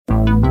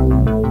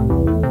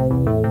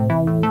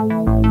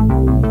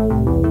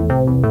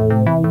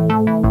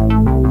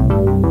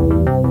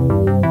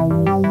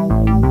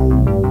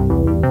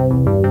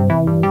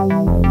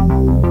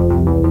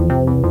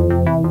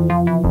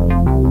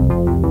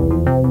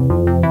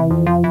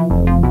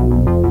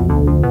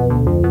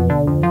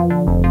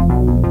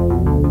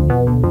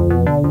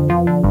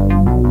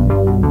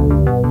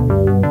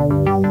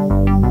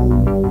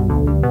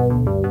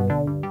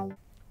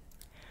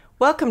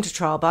Welcome to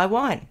Trial by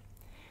Wine.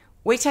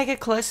 We take a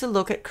closer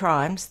look at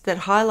crimes that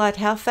highlight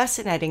how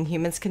fascinating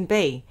humans can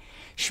be.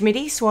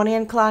 Schmitty, Swanny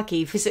and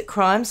Clarkey visit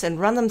crimes and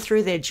run them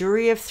through their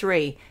jury of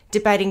three,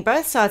 debating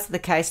both sides of the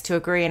case to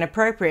agree an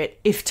appropriate,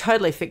 if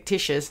totally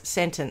fictitious,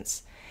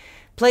 sentence.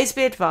 Please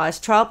be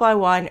advised, Trial by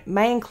Wine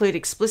may include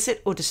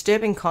explicit or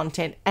disturbing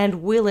content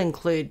and will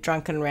include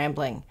drunken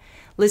rambling.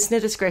 Listener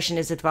discretion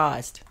is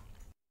advised.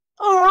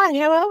 All right,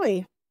 how are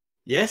we?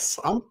 Yes,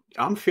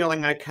 I'm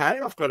feeling okay.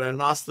 I've got a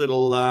nice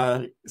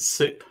little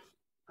soup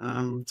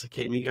to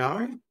keep me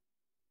going.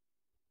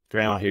 For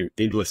anyone who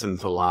did listen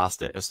to the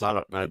last episode,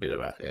 I've got a bit of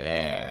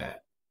a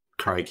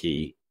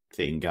croaky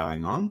thing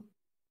going on.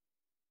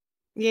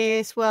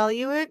 Yes, well,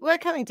 you were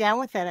coming down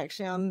with that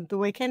actually on the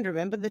weekend,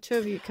 remember? The two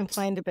of you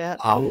complained about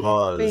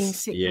being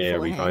sick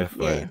beforehand. We both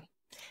were. Yeah.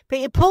 But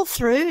you pulled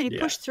through, you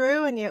pushed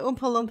through and you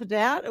oompa-loompa'd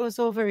out. It was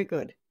all very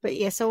good. But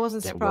yes, I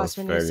wasn't surprised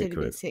when you said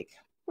you'd be sick.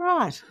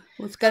 Right.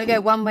 Well, it's got to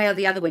go one way or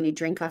the other when you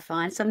drink, I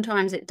find.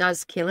 Sometimes it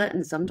does kill it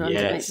and sometimes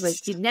it makes it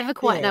worse. You never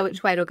quite know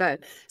which way it'll go.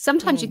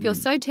 Sometimes you feel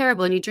so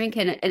terrible and you drink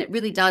and it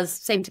really does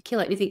seem to kill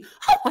it. And you think,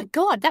 oh, my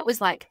God, that was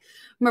like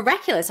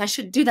miraculous. I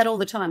should do that all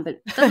the time.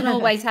 But it doesn't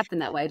always happen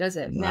that way, does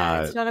it?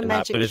 No, it's not a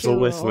magic but it's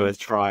always worth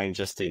trying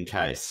just in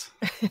case.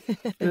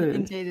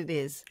 Indeed it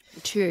is.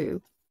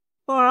 True.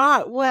 All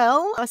right.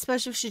 Well, I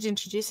suppose we should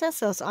introduce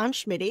ourselves. I'm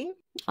Schmitty.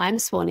 I'm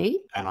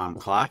Swanny. And I'm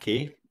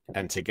Clarkey.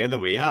 And together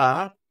we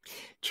are...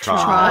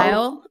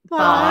 Trial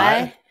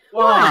by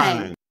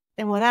Wine.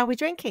 And what are we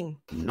drinking?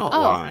 Not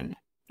wine.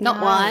 Not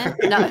wine.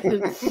 No.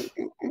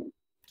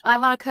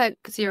 I'm on a Coke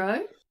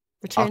Zero.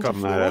 I've got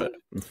my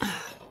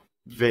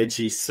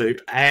veggie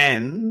soup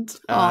and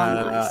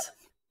nice.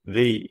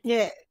 The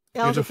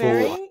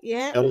elderberry.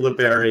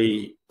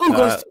 Elderberry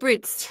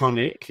spritz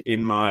tonic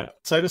in my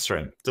soda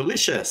stream.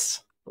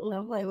 Delicious.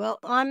 Lovely. Well,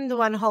 I'm the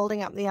one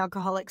holding up the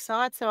alcoholic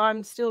side, so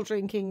I'm still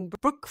drinking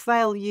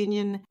Brookvale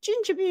Union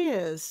ginger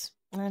beers.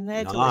 And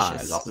they're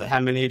delicious. How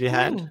many have you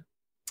had?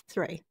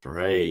 3.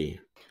 3.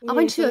 I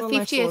went to a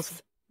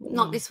 50th,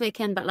 not this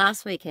weekend, but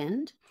last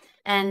weekend.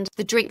 And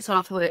the drinks on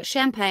offer were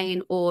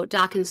champagne or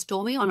dark and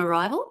stormy on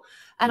arrival.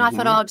 And I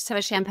thought, I'll just have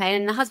a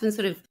champagne. And the husband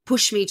sort of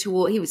pushed me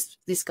toward,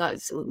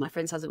 my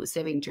friend's husband was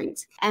serving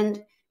drinks.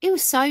 And it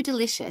was so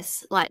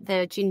delicious, like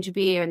the ginger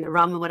beer and the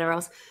rum and whatever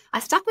else.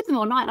 I stuck with them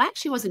all night. I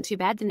actually wasn't too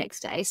bad the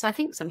next day. So I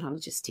think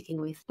sometimes just sticking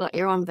with what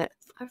you're on, but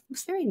it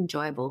was very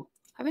enjoyable.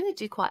 I really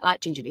do quite like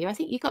ginger beer. I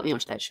think you got me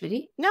onto that,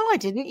 Schmitty. No, I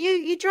didn't.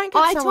 You drank it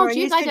I somewhere. told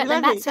you I don't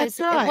know. That's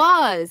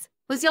right. It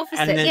was the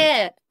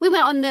opposite. We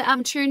went on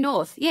the True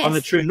North. Yes, on the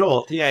True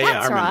North. That's I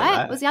remember right.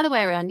 that. It was the other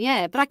way around.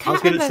 Yeah, but I can't. I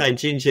was going to say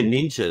ginger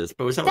ninjas,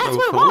 but was that that's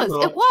what it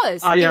was? It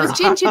was. Oh, it was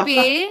ginger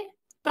beer,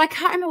 but I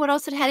can't remember what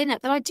else it had in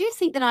it. But I do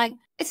think that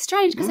it's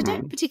strange because I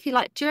don't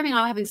particularly like. Jeremy and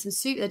I were having some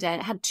soup the other day,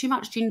 and it had too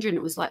much ginger, and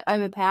it was like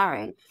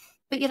overpowering.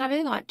 But yet I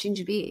really like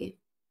ginger beer.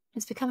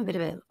 It's become a bit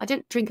of I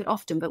don't drink it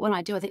often, but when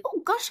I do, I think,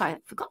 oh, gosh, I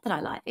forgot that I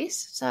like this.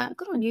 So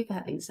good on you for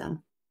having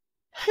some.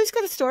 Who's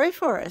got a story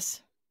for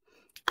us?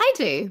 I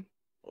do.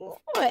 Oh,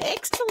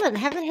 excellent.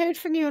 Haven't heard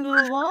from you in a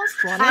little while,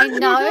 Swanny. I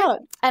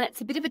know. And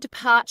it's a bit of a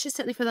departure,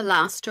 certainly from the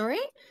last story.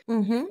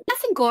 Mm-hmm.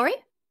 Nothing gory.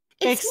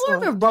 It's more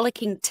of a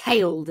rollicking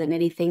tale than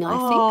anything, I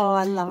think. Oh,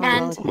 I love it.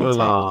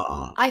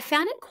 And I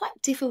found it quite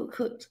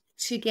difficult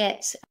to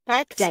get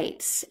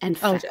dates and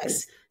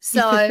facts.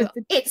 So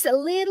it's a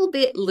little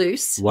bit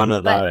loose. One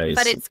of those.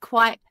 But it's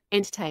quite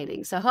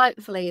entertaining. So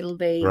hopefully it'll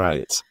be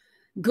right.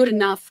 Good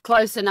enough,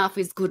 close enough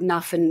is good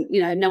enough. And,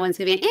 no one's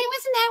going to be,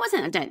 it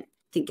wasn't. I don't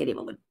think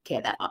anyone would care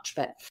that much.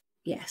 But,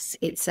 yes,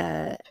 it's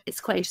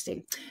quite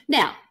interesting.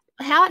 Now,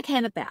 how it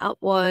came about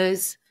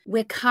was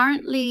we're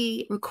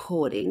currently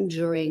recording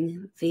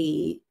during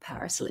the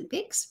Paris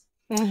Olympics.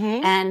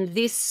 Mm-hmm. And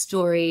this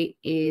story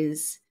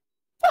is...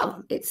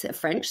 Well, it's a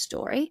French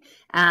story,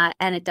 and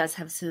it does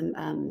have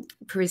some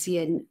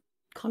Parisian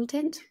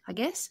content, I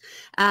guess,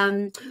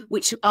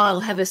 which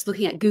I'll have us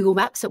looking at Google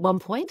Maps at one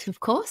point, of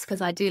course,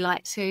 because I do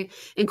like to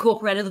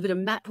incorporate a little bit of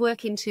map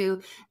work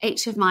into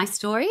each of my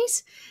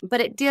stories. But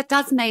it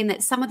does mean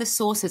that some of the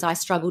sources I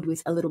struggled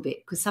with a little bit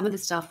because some of the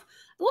stuff,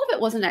 a lot of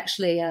it wasn't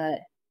actually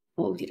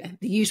the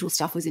usual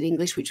stuff was in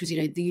English, which was,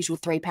 the usual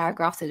 3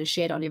 paragraphs that are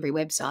shared on every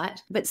website.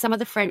 But some of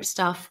the French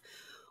stuff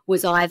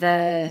was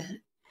either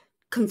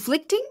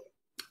conflicting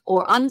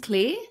or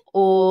unclear,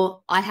 or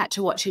I had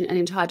to watch an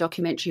entire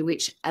documentary,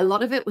 which a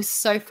lot of it was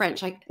so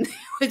French. Like, it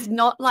was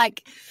not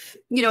like,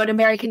 an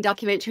American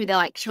documentary. They're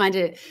like trying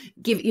to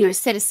give,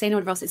 set a scene or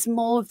whatever else. It's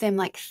more of them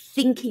like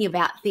thinking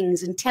about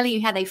things and telling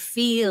you how they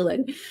feel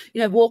and,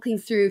 walking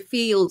through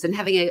fields and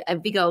having a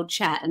big old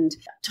chat. And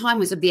time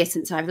was of the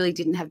essence. I really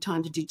didn't have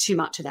time to do too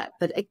much of that,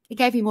 but it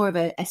gave me more of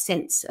a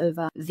sense of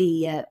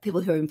the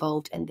people who are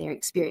involved and their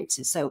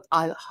experiences. So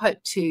I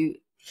hope to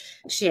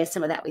share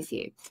some of that with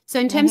you. So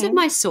in terms of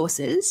my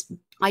sources,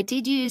 I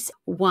did use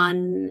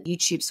one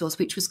YouTube source,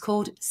 which was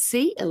called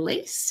See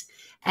Elise,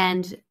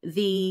 and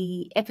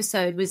the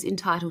episode was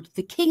entitled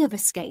The King of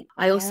Escape.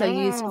 I also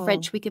used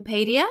French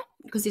Wikipedia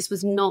because this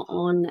was not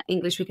on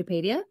English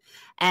Wikipedia,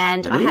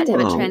 and I had to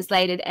have it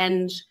translated,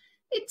 and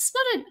it's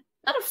not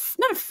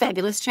not a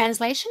fabulous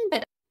translation,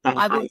 but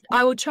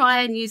I will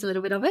try and use a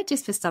little bit of it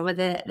just for some of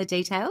the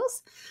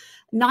details.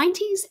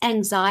 90s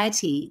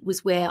Anxiety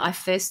was where I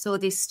first saw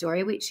this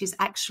story, which is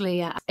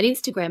actually an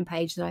Instagram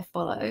page that I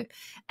follow,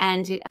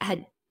 and it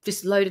had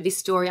just loaded this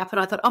story up, and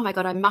I thought, oh my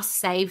God, I must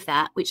save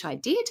that, which I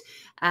did,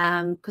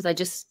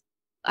 because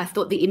I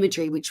thought the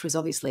imagery, which was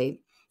obviously,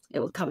 it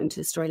will come into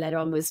the story later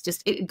on, was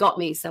just, it got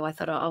me, so I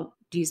thought I'll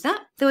use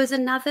that. There was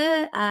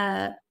another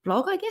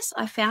blog, I guess,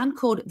 I found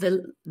called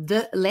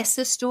the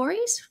Lesser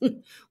Stories,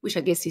 which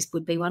I guess this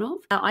would be one of.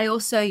 I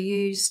also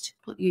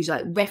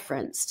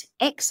referenced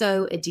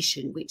XO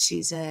Edition, which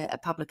is a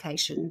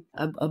publication,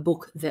 a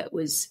book that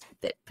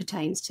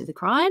pertains to the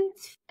crime,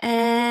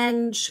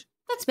 and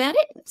that's about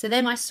it. So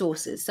they're my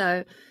sources.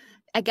 So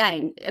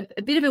again,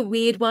 a bit of a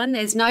weird one.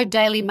 There's no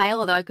Daily Mail,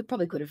 although I could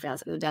have found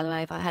something on Daily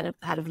Mail if I had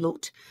have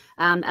looked.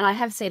 And I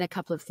have seen a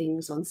couple of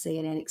things on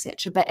CNN,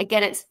 etc. But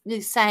again, it's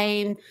the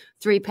same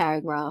 3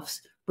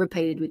 paragraphs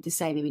repeated with the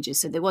same images.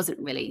 So there wasn't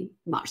really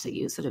much that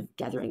you were sort of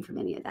gathering from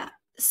any of that.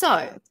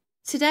 So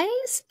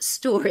today's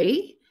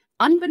story,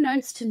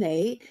 unbeknownst to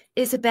me,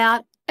 is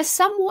about a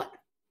somewhat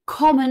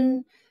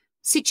common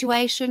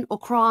situation or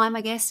crime,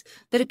 I guess,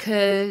 that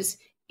occurs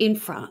in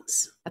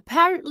France.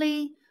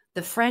 Apparently,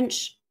 the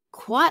French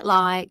quite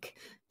like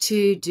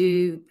to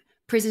do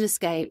prison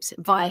escapes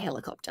via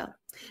helicopter.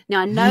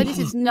 Now, I know this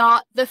is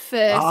not the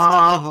first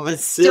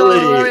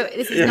story.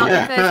 This is not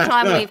the first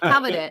time we've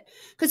covered it.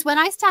 Because when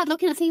I started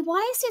looking, I think,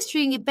 why is this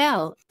ringing a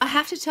bell? I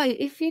have to tell you,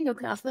 if you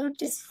look it up, I'll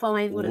just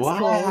find what it's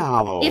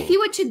called. If you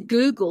were to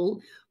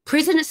Google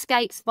prison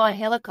escapes by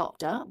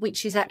helicopter,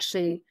 which is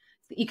actually,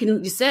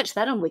 you search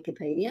that on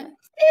Wikipedia,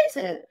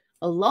 there's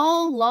a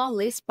long, long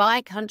list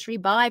by country,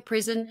 by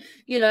prison,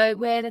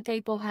 where the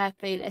people have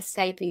been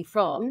escaping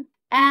from.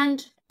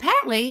 And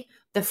apparently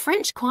the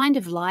French kind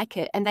of like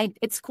it, and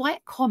it's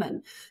quite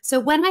common. So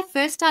when I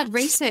first started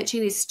researching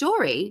this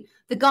story,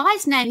 the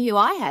guy's name who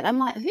I had, I'm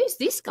like, who's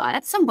this guy?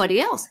 That's somebody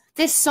else.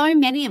 There's so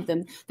many of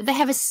them that they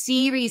have a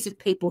series of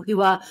people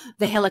who are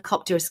the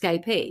helicopter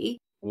escapee.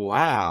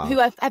 Wow. Who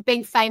have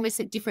been famous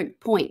at different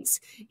points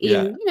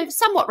in,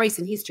 somewhat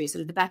recent history,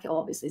 sort of the back,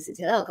 obviously since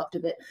the helicopter,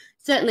 but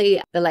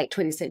certainly the late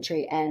 20th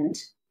century and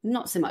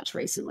not so much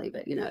recently,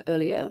 but,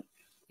 earlier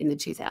in the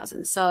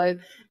 2000s. So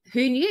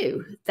who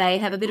knew? They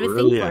have a bit of a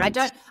thing for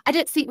it. I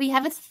don't think we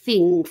have a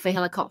thing for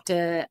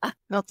helicopter.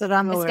 Not that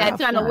I'm aware of.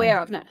 That I'm aware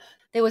of, no.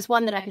 There was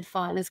one that I could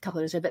find, there's a couple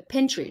of others, but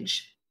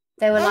Pentridge.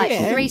 They were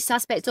 3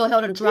 suspects all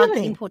held on drug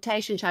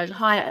importation charges,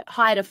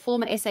 hired a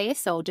former SAS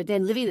soldier,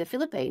 then living in the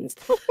Philippines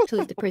to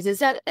live the prison.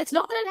 So it's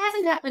not that it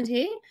hasn't happened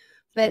here,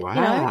 but,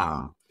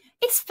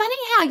 it's funny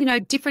how,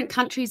 different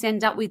countries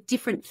end up with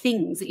different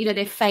things that,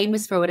 they're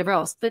famous for or whatever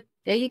else. But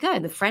there you go.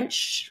 The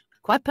French,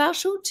 quite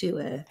partial to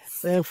a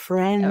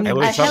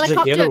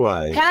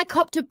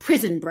helicopter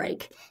prison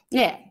break.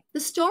 Yeah. The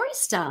story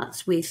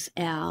starts with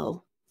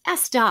our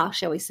star,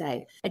 shall we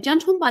say, a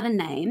gentleman by the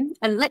name,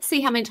 and let's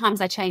see how many times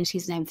I changed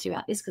his name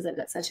throughout this because I've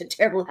got such a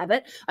terrible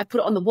habit. I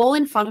put it on the wall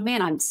in front of me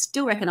and I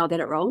still reckon I'll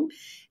get it wrong.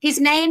 His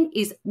name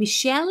is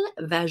Michel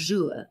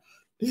Vaujour,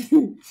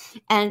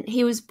 and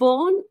he was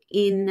born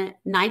in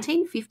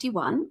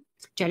 1951,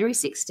 January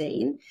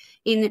 16,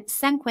 in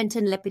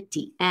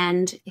Saint-Quentin-le-Petit,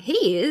 and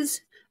he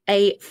is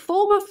a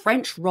former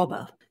French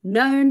robber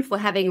known for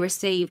having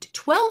received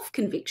 12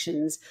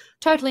 convictions,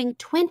 totaling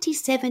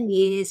 27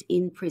 years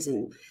in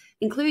prison,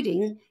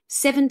 including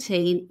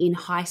 17 in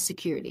high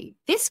security.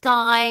 This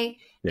guy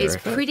is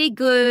pretty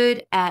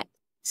good at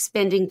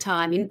spending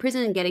time in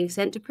prison and getting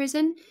sent to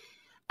prison.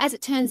 As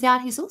it turns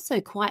out, he's also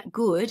quite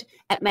good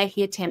at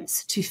making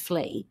attempts to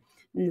flee.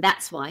 And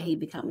that's why he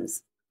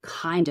becomes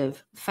kind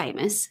of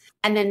famous.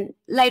 And then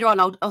later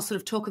on, I'll sort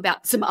of talk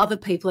about some other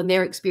people and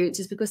their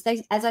experiences because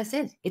they, as I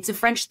said, it's a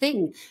French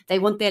thing. They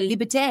want their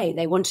liberté.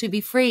 They want to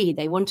be free.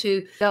 They want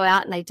to go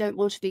out and they don't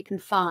want to be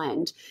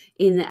confined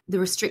in the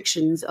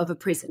restrictions of a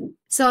prison.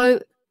 So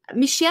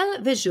Michel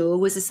Vaujour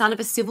was the son of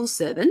a civil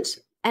servant,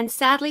 and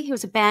sadly he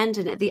was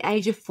abandoned at the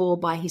age of 4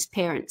 by his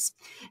parents.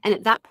 And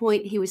at that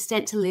point, he was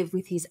sent to live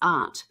with his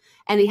aunt.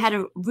 And he had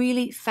a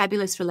really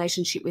fabulous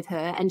relationship with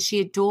her, and she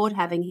adored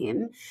having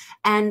him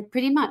and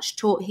pretty much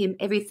taught him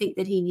everything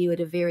that he knew at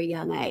a very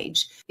young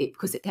age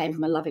because it came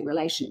from a loving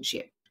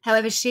relationship.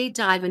 However, she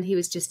died when he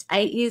was just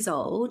 8 years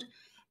old,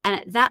 and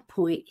at that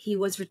point, he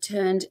was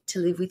returned to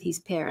live with his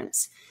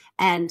parents.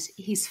 And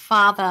his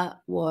father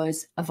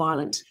was a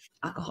violent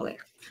alcoholic.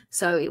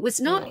 So it was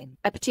not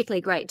a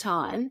particularly great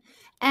time.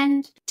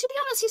 And to be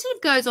honest, he sort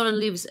of goes on and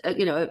lives,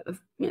 a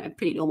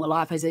pretty normal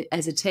life as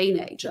a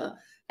teenager.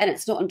 And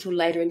it's not until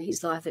later in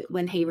his life that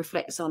when he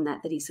reflects on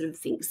that he sort of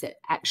thinks that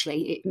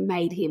actually it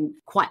made him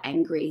quite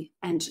angry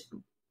and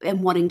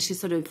wanting to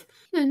sort of,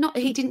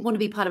 he didn't want to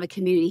be part of a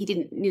community. He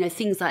didn't,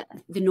 things like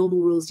the normal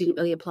rules didn't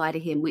really apply to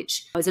him,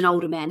 which as an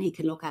older man, he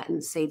can look at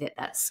and see that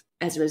that's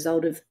as a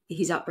result of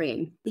his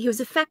upbringing. He was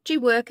a factory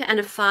worker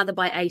and a father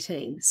by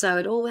 18. So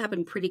it all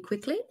happened pretty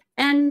quickly.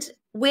 And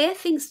where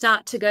things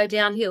start to go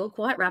downhill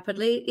quite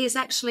rapidly is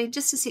actually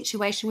just a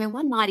situation where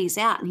one night he's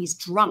out and he's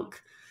drunk.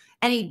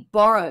 and he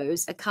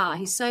borrows a car.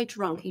 He's so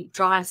drunk, he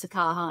drives the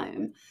car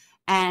home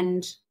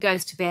and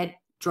goes to bed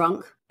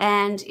drunk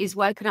and is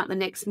woken up the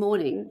next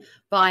morning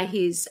by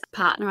his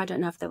partner. I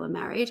don't know if they were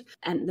married,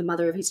 and the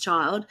mother of his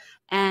child.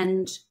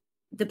 And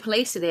the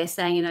police are there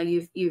saying, you know,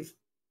 you've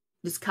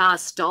this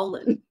car's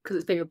stolen because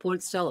it's been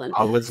reported stolen.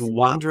 I was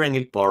wondering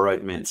if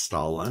borrowed meant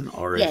stolen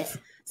or yes.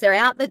 if... So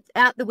out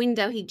the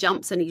window, he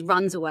jumps and he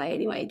runs away.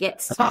 Anyway,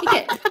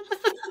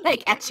 they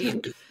catch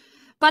him.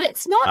 But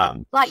it's not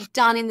like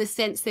done in the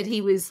sense that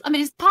he was, I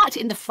mean, it's parked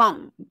in the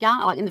front,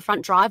 like in the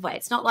front driveway.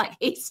 It's not like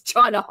he's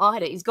trying to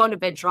hide it. He's gone to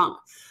bed drunk.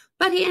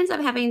 But he ends up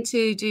having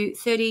to do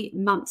 30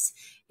 months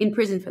in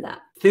prison for that.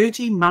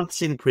 30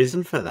 months in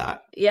prison for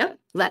that? Yeah,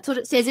 that's what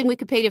it says in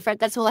Wikipedia, Fred.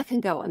 That's all I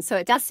can go on. So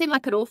it does seem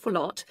like an awful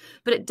lot,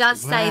 but it does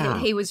say that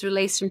he was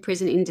released from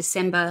prison in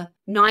December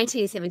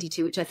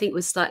 1972, which I think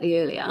was slightly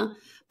earlier.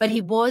 But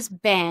he was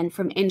banned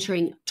from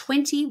entering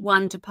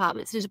 21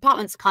 departments. The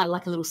department's kind of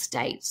like a little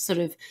state, sort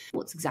of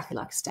what's exactly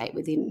like a state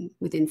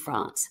within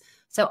France.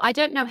 So I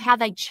don't know how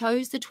they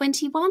chose the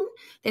 21.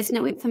 There's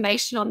no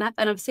information on that,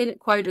 and I've seen it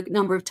quoted a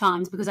number of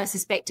times because I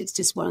suspect it's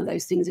just one of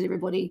those things that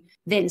everybody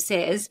then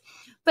says.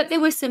 But there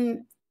were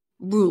some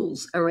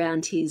rules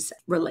around his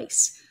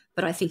release,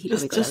 but I think he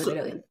probably got over it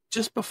earlier.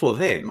 Just before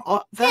then,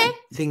 that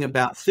thing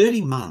about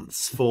 30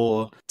 months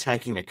for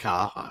taking a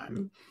car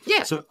home.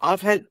 Yeah. So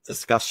I've had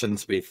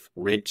discussions with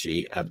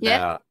Reggie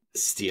about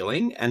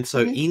stealing. And so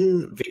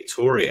in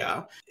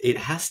Victoria, it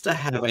has to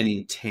have an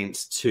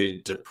intent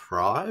to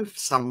deprive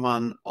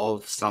someone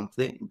of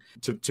something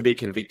to be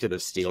convicted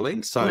of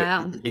stealing.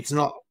 So it's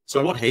not.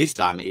 So what he's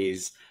done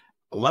is,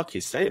 like you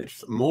said,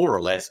 more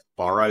or less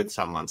borrowed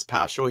someone's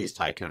car. Sure, he's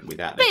taken it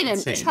without their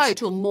consent. Been a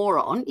total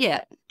moron,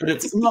 yeah. But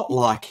it's not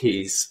like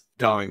he's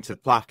going to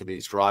park in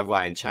his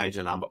driveway and change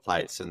the number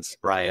plates and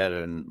spray it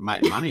and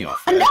make money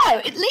off it. No,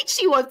 it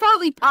literally was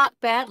probably parked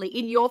badly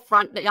in your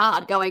front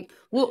yard going,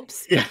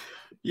 whoops.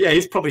 Yeah,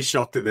 he's probably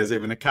shocked that there's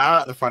even a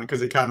car at the front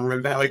because he can't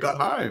remember how he got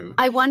home.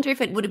 I wonder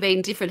if it would have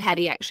been different had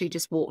he actually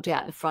just walked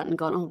out the front and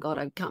gone, oh, God,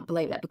 I can't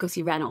believe that, because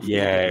he ran off.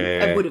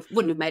 Yeah. It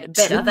wouldn't have made it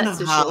better, that's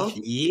for sure.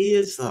 2.5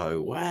 years,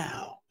 though.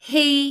 Wow.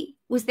 He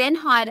was then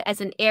hired as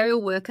an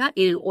aerial worker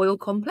in an oil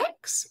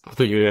complex. I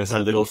thought you were going to say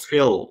little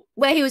Phil.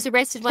 Where he was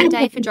arrested one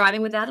day for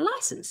driving without a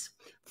licence.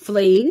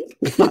 Fleeing.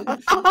 He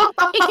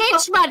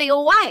keeps running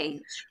away.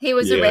 He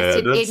was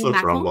arrested in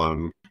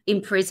Macron.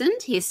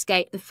 Imprisoned. He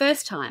escaped the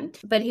first time,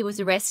 but he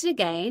was arrested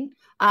again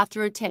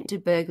after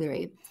attempted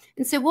burglary.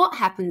 And so what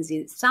happens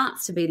is it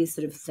starts to be this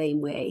sort of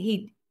theme where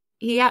he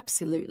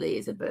absolutely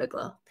is a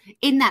burglar.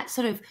 In that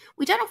sort of,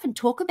 we don't often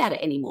talk about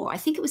it anymore. I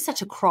think it was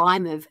such a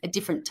crime of a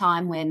different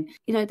time when,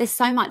 you know, there's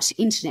so much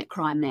internet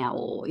crime now,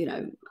 or, you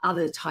know,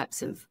 other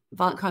types of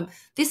violent crime.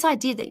 This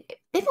idea that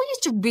people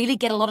used to really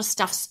get a lot of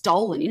stuff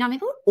stolen. You know, I mean,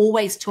 people were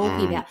always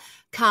talking about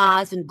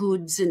cars and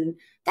goods, and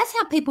that's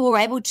how people were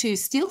able to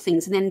steal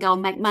things and then go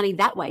and make money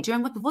that way. Do you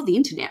remember before the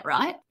internet,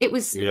 right? It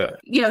was,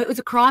 you know, it was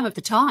a crime of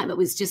the time. It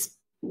was just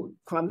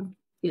crime,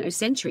 you know,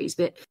 centuries,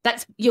 but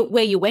that's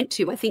where you went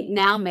to. I think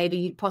now maybe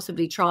you'd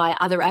possibly try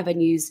other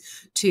avenues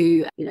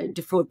to, you know,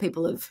 defraud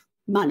people of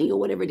money or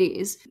whatever it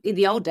is. In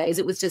the old days,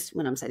 it was just,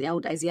 when I'm saying the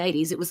old days, the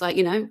 80s, it was like,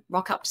 you know,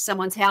 rock up to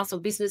someone's house or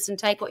business and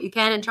take what you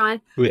can and try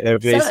and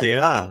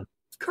VCR.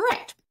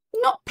 Correct.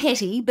 Not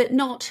petty, but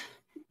not,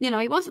 you know,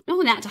 he wasn't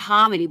out to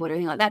harm anybody or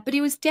anything like that, but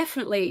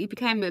he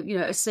became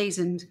a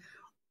seasoned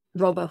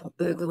robber,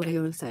 burglar, whatever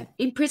you want to say.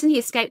 In prison, he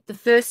escaped the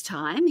first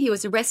time. He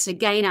was arrested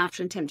again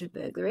after attempted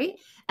burglary.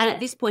 And at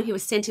this point, he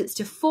was sentenced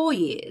to 4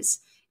 years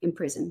in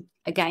prison.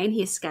 Again,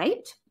 he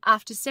escaped.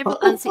 After several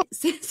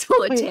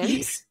unsuccessful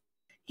attempts,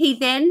 he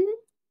then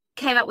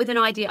came up with an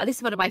idea. This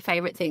is one of my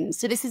favourite things.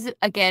 So this is,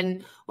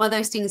 again, one of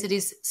those things that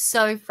is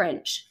so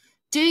French.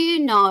 Do you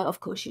know, of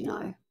course you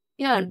know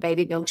what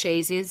baby milk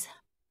cheese is?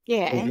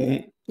 Yeah.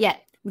 Mm-hmm. Yeah.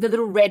 With a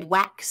little red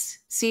wax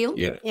seal.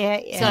 Yeah.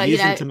 So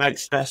using to make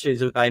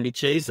stashes of baby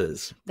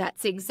cheeses.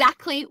 That's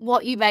exactly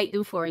what you make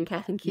them for in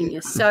Kath and Kim.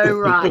 You're so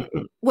right.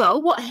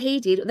 Well, what he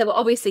did, they were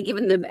obviously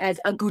given them as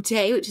a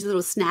goûter, which is a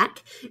little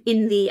snack,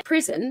 in the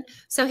prison.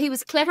 So he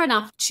was clever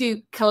enough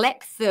to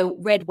collect the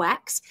red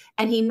wax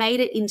and he made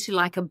it into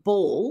like a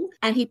ball,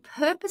 and he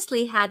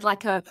purposely had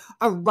like a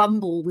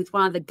rumble with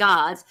one of the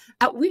guards,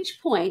 at which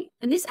point,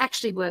 and this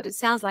actually worked, it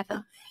sounds like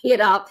a hit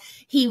up,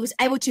 he was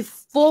able to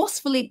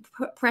forcefully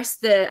press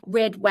the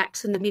red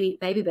wax and the mini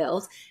baby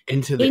bells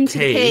into the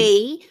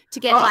key to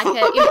get like an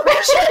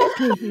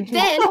impression.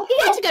 Then he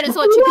had to go to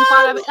solitary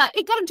confinement.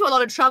 It got him into a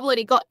lot of trouble and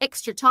he got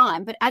extra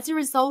time. But as a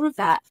result of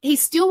that, he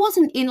still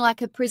wasn't in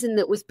like a prison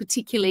that was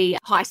particularly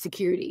high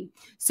security.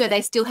 So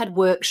they still had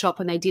workshop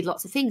and they did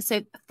lots of things.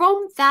 So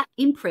from that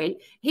imprint,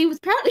 he was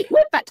apparently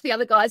went back to the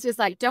other guys. He was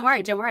like, don't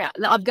worry,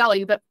 I'm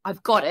going, but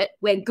I've got it.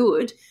 We're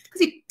good.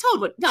 Because he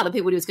told what other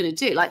people he was going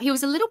to do. Like, he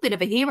was a little bit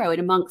of a hero in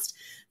amongst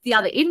the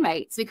other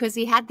inmates because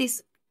he had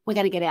this, we're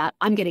going to get out,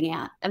 I'm getting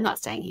out, I'm not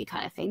staying here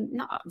kind of thing.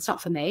 No, it's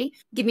not for me.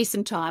 Give me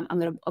some time,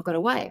 I've got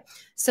away.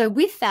 So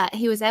with that,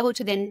 he was able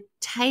to then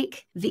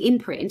take the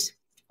imprint,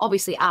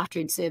 obviously after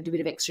he'd served a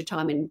bit of extra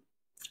time in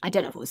I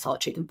don't know if it was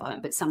solitary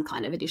confinement, but some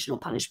kind of additional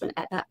punishment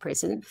at that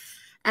prison.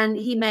 And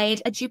he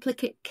made a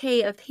duplicate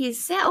key of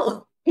his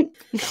cell.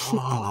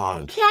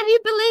 God. Can you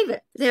believe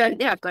it? There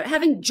I've got it.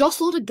 Having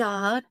jostled a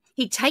guard,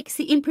 he takes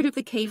the imprint of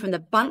the key from the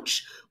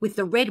bunch with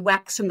the red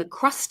wax from the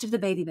crust of the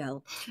baby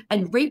bell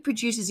and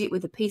reproduces it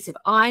with a piece of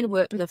iron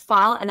worked with a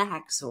file and a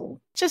hacksaw.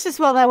 Just as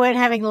well they weren't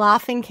having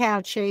laughing cow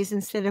cheese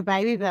instead of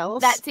baby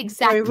bells. That's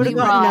exactly would've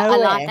right. got I nowhere.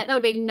 like that. That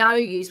would be no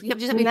use. We have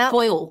just having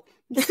foil.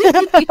 Or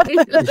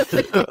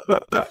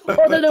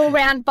the little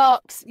round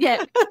box.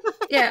 Yeah.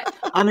 Yeah.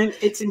 I mean,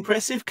 it's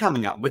impressive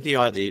coming up with the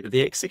idea of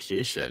the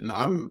execution.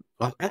 I'm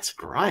like, that's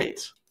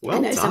great.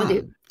 Well done. Some of I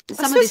this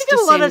suppose you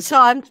got a lot of seems-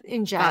 time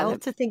in jail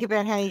to think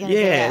about how you're going to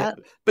get out.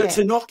 But Yeah.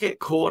 to not get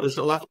caught as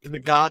like the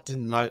guard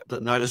didn't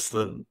notice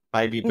the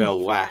baby bell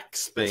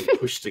wax being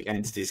pushed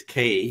against his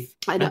key.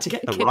 I know. And to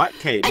get the right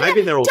key, And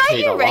maybe they're all don't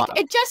keyed you alike. reckon?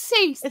 It just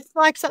seems, It's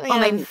like something I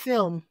out of mean, a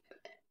film.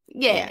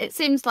 yeah, it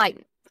seems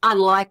like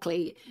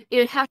unlikely. It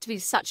would have to be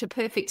such a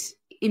perfect,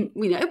 it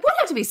would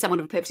have to be somewhat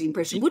of a perfect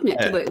impression, wouldn't it,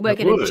 to work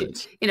it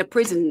would. in a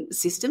prison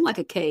system like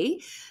a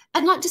key,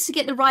 and not just to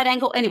get the right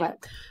angle. Anyway,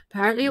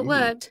 apparently it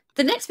worked.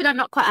 The next bit I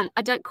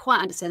don't quite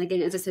understand.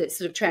 Again, as I said, it's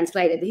sort of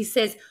translated. He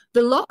says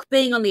the lock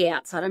being on the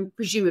outside, I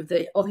presume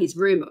of his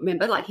room.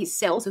 Remember, like his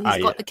cell, so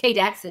he's got the key to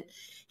access.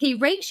 He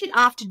reached it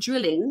after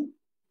drilling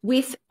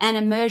with an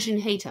immersion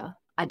heater.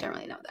 I don't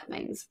really know what that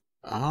means.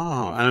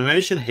 Oh, an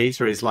immersion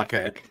heater is like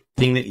a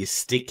thing that you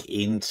stick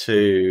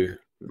into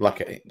like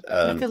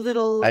a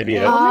little maybe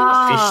a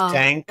element. fish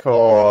tank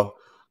or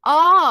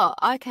Oh,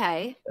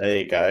 okay. there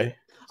you go.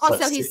 Oh, it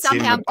so he sits in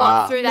somehow the got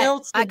bar. through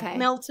that.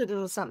 Melted it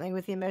or something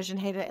with the immersion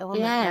heater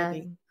element. Yeah.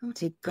 Maybe. Oh,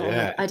 dear God.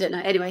 Yeah. I don't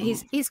know. Anyway,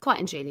 he's quite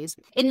ingenious.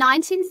 In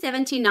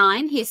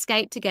 1979, he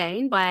escaped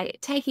again by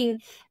taking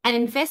an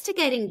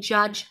investigating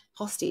judge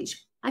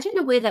hostage. I don't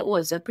know where that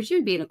was. I presume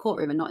it'd be in a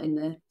courtroom and not in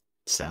the...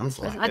 Sounds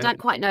like I it. don't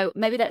quite know.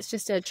 Maybe that's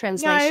just a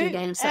translation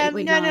again. So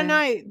we know.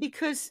 No,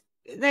 because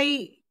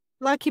they,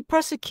 like your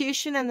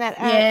prosecution and that,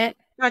 Yeah.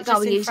 not Oh, just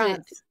we in use it.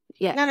 France.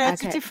 Yeah. No,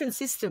 it's a okay. different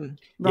system.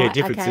 Yeah, Right,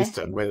 different okay.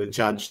 system where the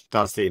judge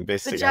does the The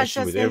investigation judge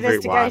does with the everyone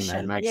investigation.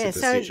 and makes yeah, a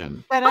decision.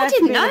 So they don't I have to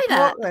didn't be in know the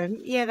that. courtroom.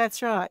 Yeah,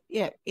 that's right.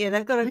 Yeah,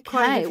 they've got a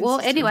quite a Okay. different Well,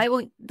 system. anyway,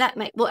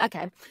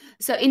 okay.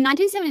 So in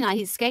 1979,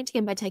 he escaped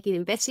again by taking an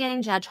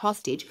investigating judge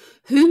hostage,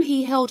 whom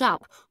he held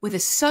up with a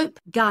soap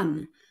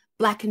gun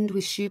blackened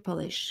with shoe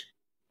polish.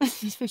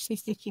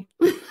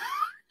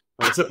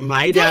 Was it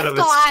made out This of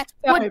guy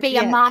would be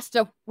a yeah.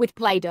 master with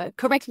Play-Doh.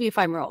 Correct me if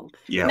I'm wrong.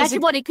 Yeah.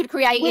 Imagine what he could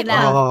create in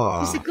that.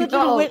 He's a Oh, good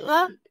little Oh.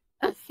 whittler.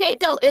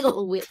 A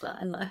little whittler.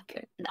 I like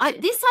it. I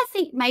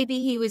think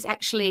maybe he was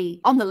actually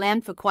on the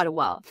lam for quite a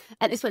while.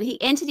 At this point,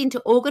 he entered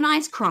into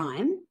organised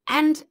crime,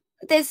 and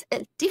there's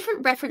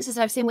different references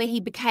I've seen where he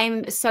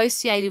became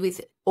associated with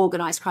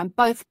organised crime,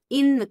 both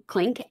in the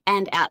clink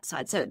and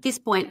outside. So at this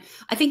point,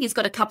 I think he's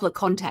got a couple of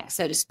contacts,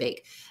 so to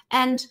speak.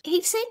 And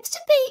he seems to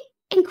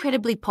be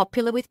incredibly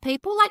popular with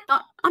people.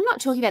 I'm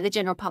not talking about the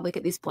general public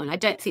at this point. I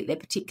don't think they're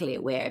particularly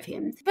aware of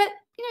him. But,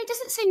 he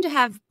doesn't seem to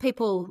have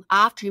people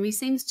after him. He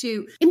seems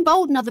to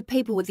embolden other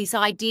people with these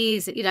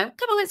ideas that,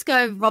 come on, let's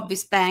go rob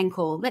this bank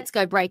or let's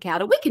go break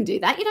out or we can do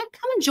that.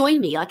 Come and join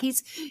me. Like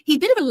he's a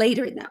bit of a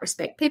leader in that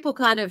respect. People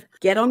kind of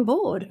get on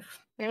board.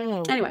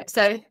 Anyway,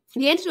 so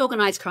he entered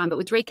organised crime but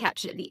was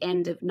recaptured at the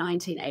end of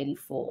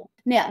 1984.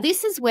 Now,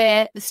 this is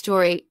where the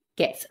story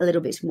gets a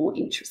little bit more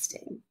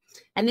interesting.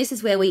 And this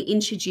is where we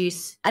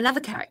introduce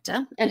another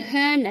character, and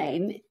her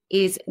name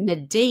is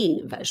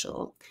Nadine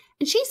Vaujour,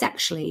 and she's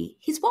actually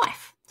his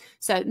wife.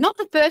 So not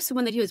the first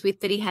woman that he was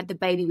with, that he had the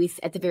baby with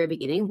at the very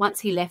beginning.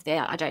 Once he left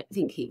there, I don't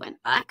think he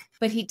went back.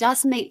 But he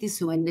does meet this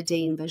woman,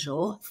 Nadine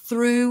Vaujour,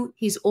 through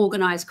his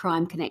organised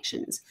crime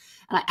connections.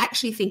 And I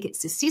actually think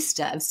it's the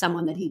sister of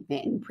someone that he'd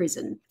met in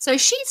prison. So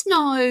she's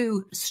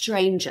no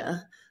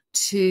stranger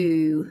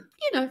to,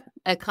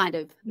 a kind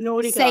of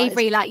Naughty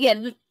savoury,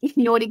 guys.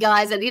 naughty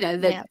guys and,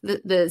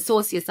 the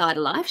saucier side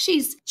of life.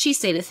 She's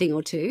seen a thing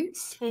or two,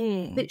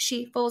 but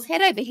she falls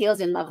head over heels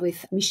in love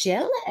with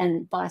Michel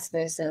and vice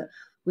versa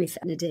with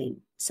Nadine.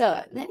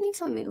 So let me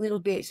tell you a little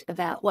bit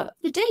about what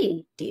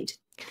Nadine did,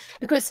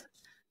 because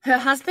her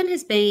husband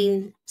has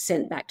been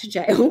sent back to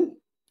jail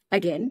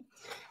again,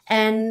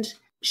 and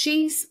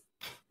she's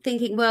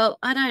thinking, well,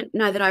 I don't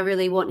know that I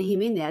really want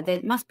him in there.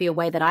 There must be a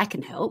way that I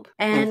can help.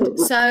 And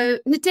so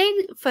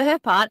Nadine, for her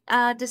part,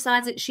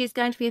 decides that she's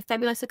going to be a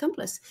fabulous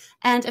accomplice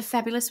and a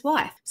fabulous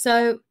wife.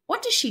 So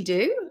what does she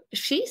do?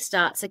 She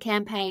starts a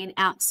campaign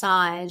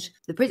outside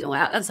the prison, or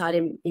outside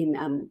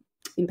in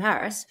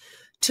Paris,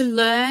 to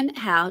learn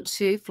how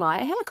to fly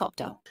a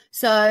helicopter.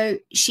 So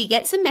she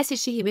gets a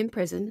message to him in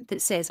prison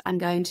that says, I'm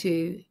going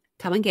to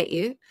come and get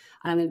you,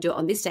 and I'm going to do it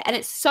on this day. And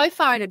it's so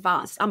far in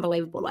advance,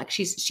 unbelievable. Like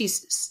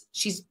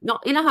she's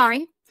not in a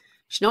hurry.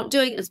 She's not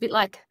doing it. It's a bit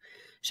like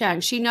Sharon.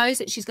 She knows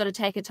that she's got to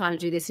take her time to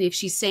do this. And if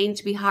she's seen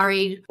to be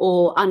hurried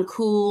or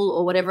uncool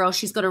or whatever else,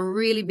 she's got to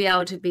really be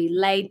able to be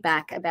laid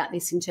back about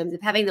this in terms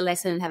of having the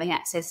lesson and having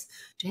access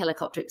to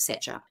helicopter,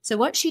 etc. So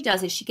what she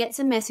does is she gets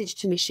a message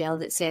to Michel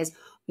that says,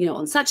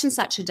 on such and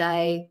such a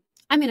day,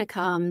 I'm going to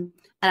come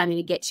and I'm going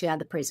to get you out of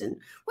the prison,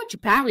 which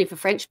apparently for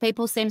French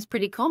people seems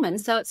pretty common.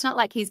 So it's not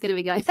like he's going to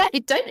be going,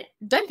 hey,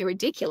 don't be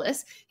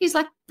ridiculous. He's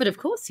like, but of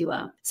course you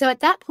are. So at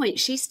that point,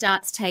 she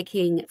starts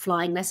taking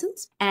flying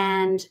lessons,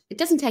 and it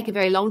doesn't take her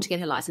very long to get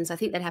her license. I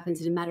think that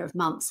happens in a matter of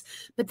months.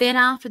 But then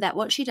after that,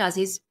 what she does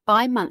is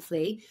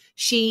bi-monthly,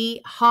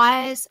 she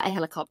hires a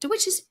helicopter,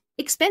 which is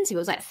expensive. It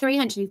was like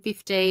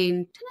 315, I don't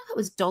know if it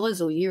was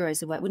dollars or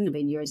euros. It wouldn't have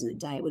been euros in a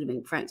day. It would have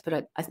been francs,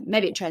 but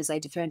maybe it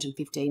translated to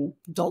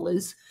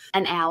 $315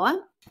 an hour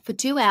for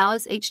 2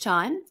 hours each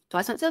time.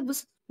 Twice. So it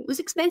was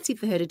expensive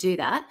for her to do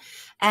that,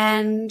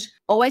 and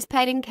always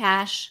paid in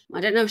cash. I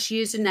don't know if she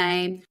used a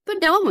name, but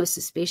no one was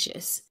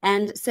suspicious.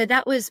 And so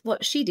that was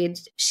what she did.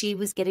 She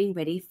was getting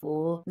ready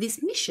for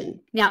this mission.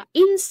 Now,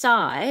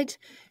 inside,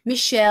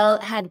 Michel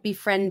had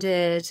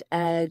befriended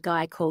a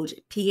guy called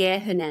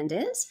Pierre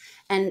Hernandez,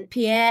 and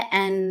Pierre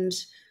and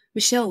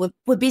Michel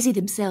were busy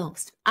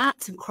themselves.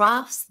 Arts and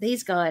crafts,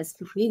 these guys,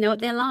 you know what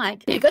they're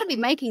like. They've got to be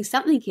making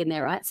something in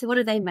there, right? So what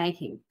are they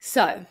making?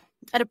 So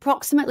at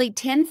approximately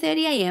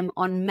 10:30 a.m.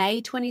 on May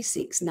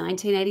 26,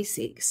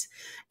 1986,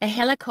 a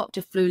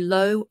helicopter flew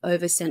low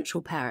over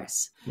central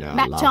Paris. Yeah,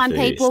 Map time,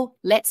 people.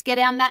 Let's get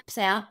our maps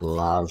out.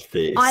 Love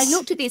this. I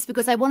looked at this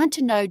because I wanted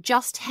to know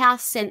just how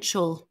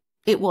central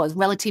it was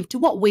relative to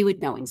what we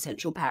would know in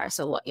central Paris,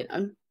 or what,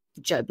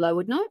 Joe Blow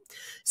would know.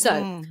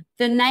 So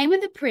the name of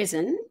the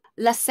prison,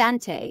 La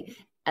Santé,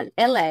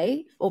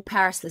 L-A, or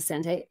Paris La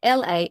Santé,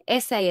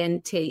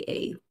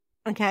 L-A-S-A-N-T-E.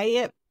 Okay,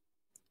 yep.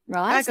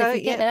 Right? So if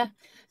you get there.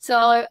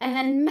 So, and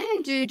then may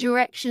do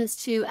directions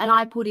to, and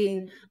I put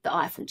in the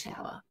Eiffel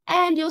Tower.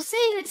 And you'll see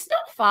it's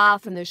not far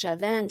from the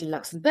Jardin de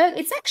Luxembourg.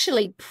 It's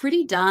actually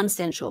pretty darn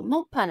central.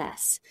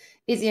 Montparnasse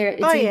is here.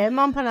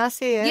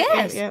 Montparnasse, yeah.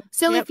 Yes. Yep.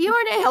 So if you're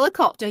in a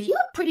helicopter, you're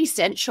pretty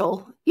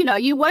central.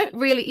 You won't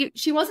really,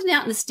 she wasn't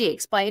out in the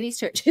sticks by any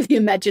stretch of the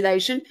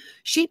imagination.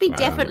 She'd be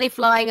definitely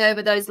flying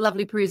over those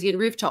lovely Parisian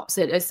rooftops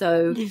that are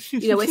so,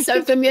 we're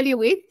so familiar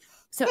with.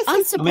 So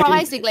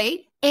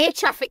unsurprisingly, air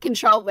traffic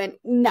control went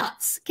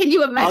nuts. Can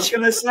you imagine? I was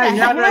going to say,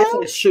 how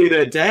did they shoot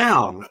her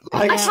down?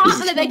 I can't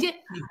believe they did.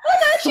 Oh,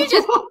 no, she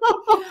just...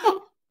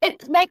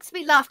 It makes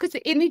me laugh because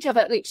the image of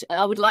it, which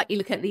I would like you to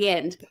look at the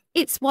end,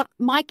 it's what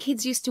my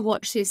kids used to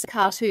watch, this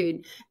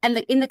cartoon. And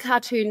in the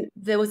cartoon,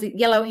 there was a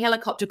yellow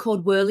helicopter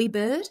called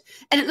Whirlybird.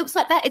 And it looks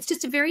like that. It's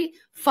just a very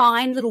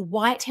fine little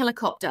white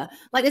helicopter.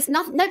 Like there's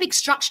no big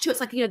structure to it.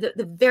 It's like,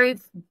 the very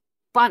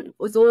front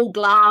was all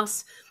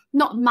glass,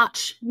 not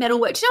much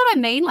metalwork. Do you know what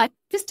I mean? Like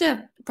just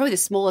probably the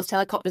smallest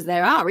helicopters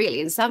there are,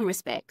 really, in some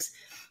respects.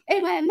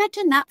 Anyway,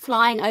 imagine that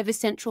flying over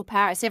central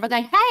Paris.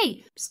 Everyone going,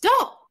 hey,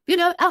 stop.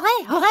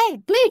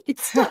 Arrête,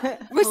 please, stop,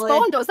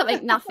 respond or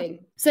something, nothing.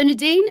 So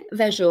Nadine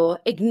Vaujour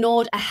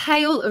ignored a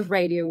hail of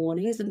radio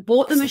warnings and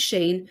brought the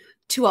machine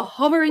to a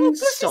hovering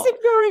stop. She's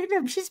ignoring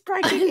them. She's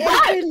breaking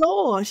every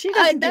law. She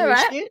doesn't do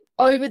shit.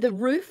 Over the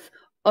roof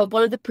of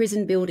one of the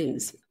prison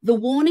buildings. The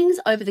warnings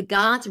over the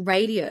guards'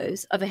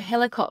 radios of a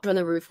helicopter on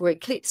the roof were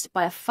eclipsed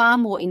by a far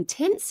more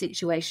intense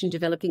situation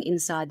developing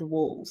inside the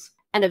walls.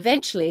 And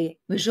eventually,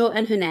 Vaujour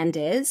and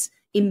Hernandez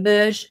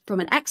emerged from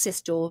an access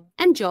door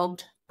and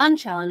jogged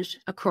unchallenged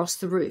across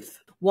the roof.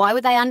 Why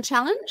were they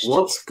unchallenged?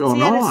 What's going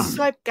He had on? a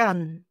scope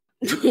gun.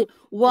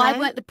 Why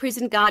weren't the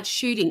prison guards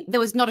shooting? There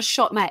was not a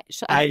shot, mate.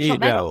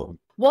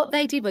 What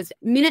they did was,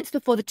 minutes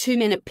before the two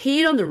men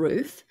appeared on the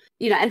roof,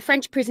 and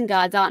French prison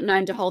guards aren't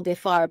known to hold their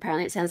fire,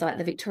 apparently. It sounds like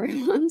the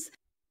Victorian ones.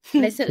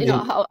 They're certainly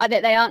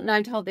they aren't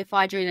known to hold their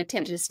fire during an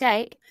attempted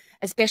escape,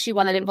 especially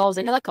one that involves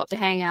a helicopter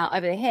hanging out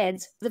over their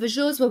heads. The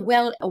Vaujours were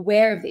well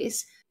aware of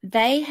this.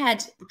 They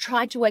had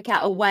tried to work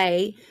out a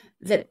way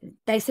that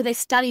they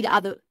studied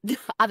other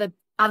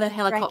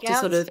helicopter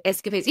Breakouts? sort of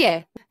escapades.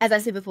 Yeah. As I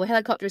said before,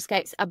 helicopter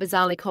escapes are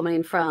bizarrely common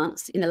in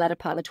France in the latter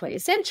part of the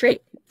 20th century.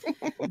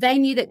 They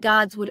knew that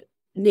guards would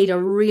need a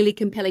really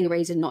compelling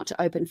reason not to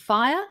open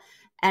fire,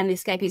 and the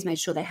escapees made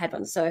sure they had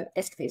one. So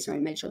escapees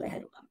made sure they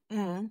had one.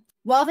 Mm.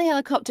 While the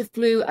helicopter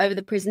flew over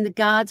the prison, the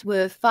guards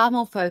were far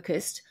more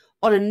focused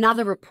on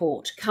another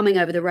report coming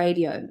over the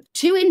radio.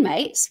 Two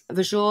inmates,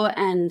 Vaujour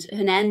and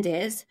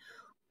Hernandez,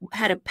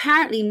 had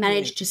apparently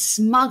managed to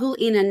smuggle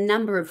in a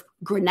number of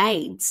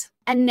grenades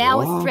and now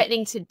were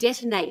threatening to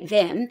detonate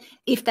them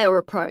if they were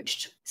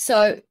approached.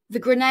 So the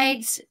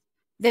grenades,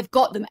 they've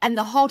got them, and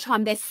the whole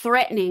time they're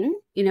threatening,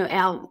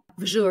 our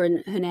Vaujour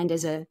and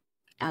Hernandez are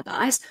our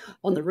guys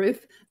on the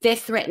roof. They're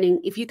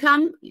threatening, if you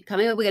come in,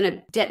 we're going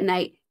to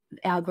detonate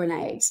our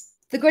grenades.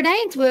 The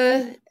grenades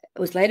were, it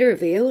was later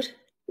revealed,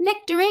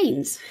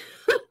 nectarines.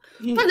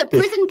 From the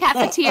prison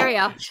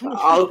cafeteria.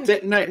 I'll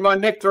detonate my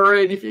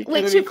nectarine if you can.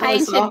 Which are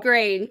painted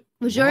green.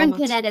 Vaujour and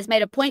Hernandez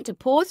made a point to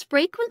pause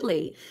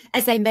frequently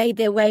as they made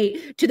their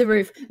way to the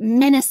roof,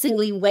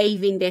 menacingly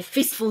waving their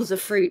fistfuls of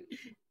fruit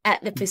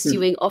at the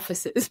pursuing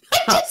officers.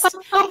 Just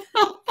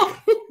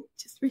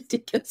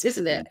ridiculous,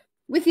 isn't it?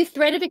 With the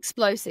threat of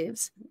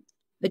explosives,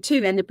 the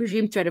two men, the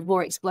presumed threat of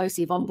more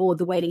explosive on board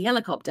the waiting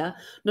helicopter,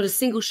 not a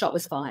single shot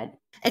was fired.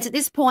 It's at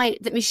this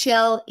point that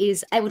Michel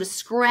is able to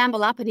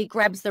scramble up and he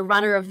grabs the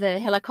runner of the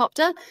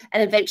helicopter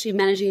and eventually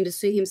managing to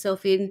sew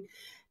himself in.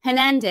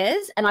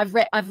 Hernandez, and I've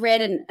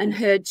read and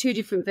heard two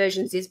different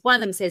versions. Is one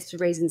of them says for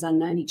reasons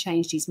unknown he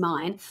changed his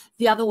mind.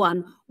 The other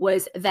one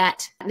was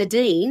that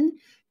Nadine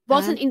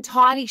wasn't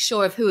entirely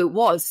sure of who it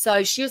was,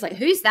 so she was like,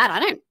 "Who's that?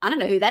 I don't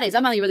know who that is.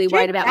 I'm only really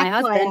worried about my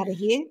husband. Out of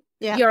here.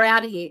 Yeah. You're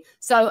out of here."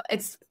 So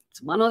it's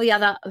one or the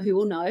other. Who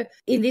will know?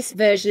 In this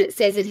version, it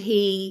says that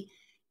he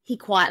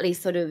quietly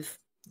sort of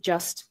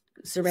just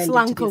surrendered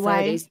Slunk to the away.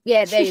 authorities.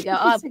 Yeah, there you go.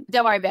 Oh,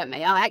 don't worry about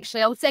me.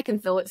 On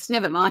second thoughts,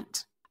 never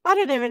mind. I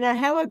don't even know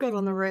how I got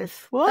on the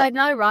roof. What? I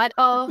know, right?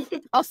 Oh,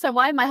 so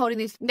why am I holding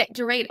this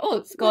nectarine? Oh,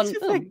 it's gone. It's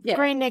just like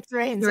green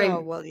nectarines. Green.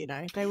 Oh, well, you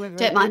know, they were very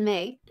Don't mind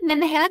me. And then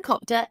the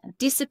helicopter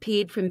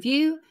disappeared from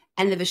view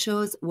and the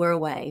Vaujours were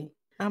away.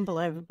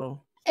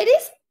 unbelievable. It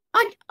is.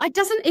 I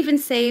doesn't even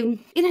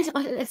seem,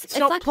 it's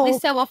not like Paul.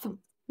 this so often.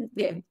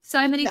 Yeah.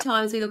 So many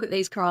times we look at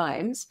these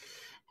crimes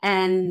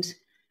and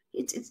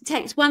it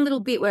takes one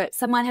little bit where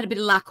someone had a bit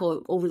of luck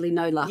or really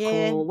no luck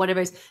or whatever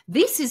it is.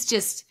 This is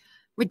just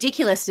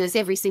ridiculousness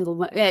every single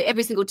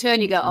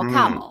turn. You go,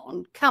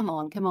 oh, come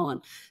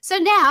on. So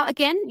now,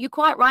 again, you're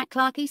quite right,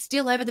 Clarkie,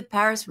 still over the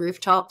Paris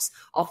rooftops.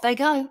 Off they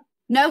go.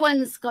 No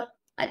one's got...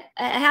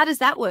 how does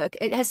that work?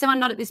 Has someone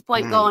not at this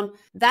point gone,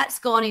 that's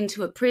gone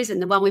into a prison,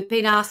 the one we've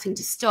been asking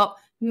to stop,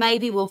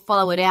 maybe we'll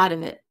follow it out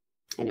of it?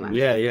 Anyway.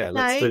 Yeah,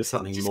 let's do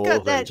something just more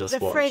got than that, just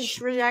the watch.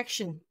 French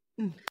reaction.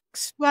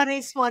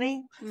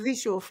 Swanny,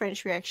 visual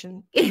French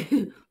reaction.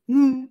 You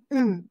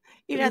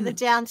know, the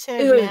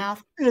downturned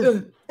mouth.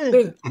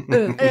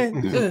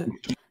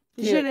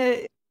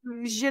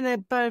 Je ne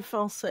parle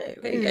français.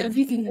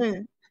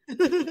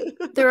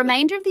 The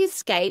remainder of the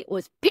escape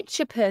was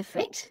picture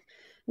perfect.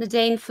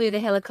 Nadine flew the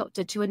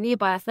helicopter to a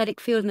nearby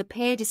athletic field and the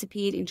pair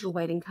disappeared into a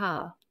waiting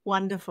car.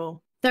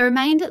 Wonderful. They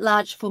remained at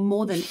large for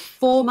more than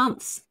 4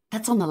 months.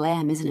 That's on the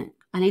lam, isn't it?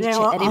 I need to check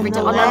that every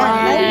time.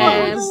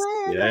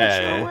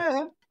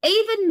 Yeah.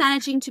 Even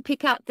managing to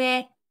pick up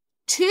their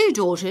 2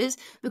 daughters,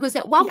 because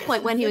at one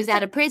point when he was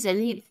out of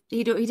prison,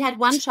 he'd had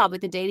one child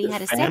with Nadine, he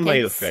had a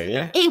Family second.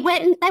 affair. They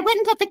went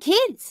and got the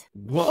kids.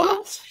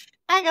 What?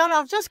 Hang on,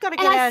 I've just got to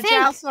get out of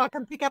jail so I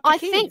can pick up the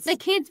kids. I think the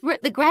kids were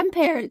at the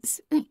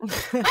grandparents. It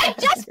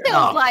just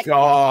feels like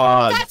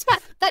God. that's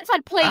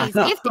fine. Please,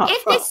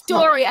 if this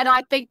story and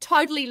I've been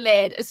totally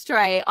led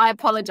astray, I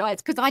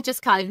apologise because I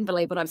just can't even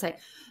believe what I'm saying.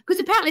 Because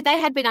apparently they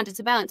had been under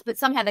surveillance, but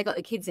somehow they got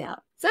the kids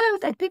out. So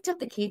they picked up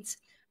the kids,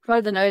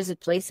 through the nose of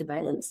police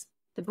surveillance.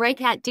 The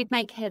breakout did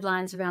make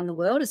headlines around the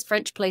world as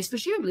French police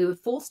presumably were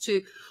forced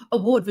to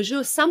award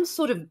Vaujour some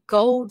sort of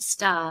gold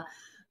star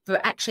for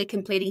actually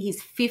completing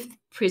his 5th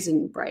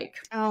prison break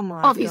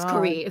of his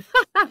career.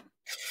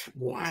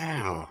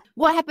 Wow.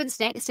 What happens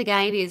next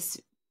again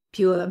is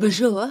pure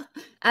Vaujour.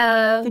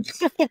 The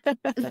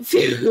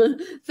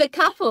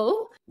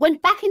couple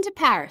went back into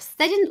Paris.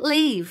 They didn't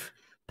leave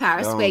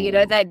Paris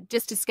where, they'd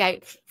just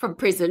escaped from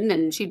prison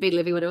and she'd been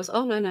living with us.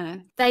 Oh,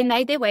 no. They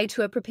made their way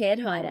to a prepared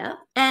hideout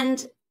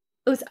and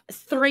it was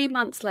 3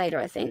 months later,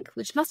 I think,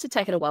 which must have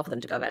taken a while for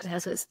them to go back to the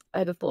house. So it was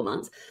over 4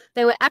 months.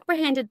 They were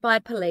apprehended by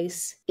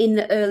police in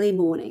the early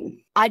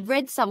morning. I'd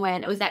read somewhere,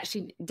 and it was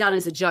actually done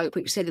as a joke,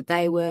 which said that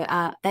they were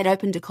they'd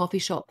opened a coffee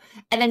shop.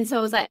 And then so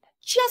I was like,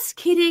 just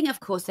kidding.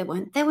 Of course they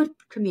weren't. They were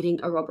committing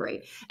a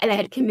robbery, and they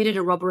had committed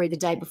a robbery the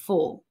day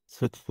before.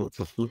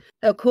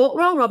 A court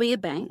roll robbing a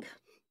bank,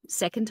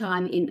 second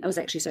time in,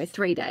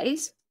 3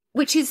 days,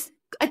 which is,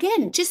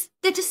 again,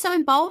 they're just so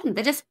emboldened.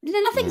 They're just,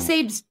 nothing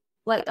seems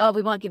like, oh,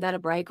 we might give that a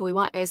break or we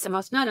might go somewhere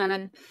else. No.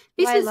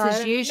 Business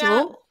as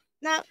usual.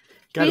 No.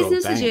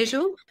 Business as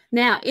usual.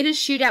 Now, in a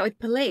shootout with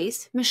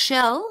police,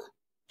 Michel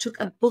took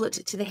a bullet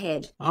to the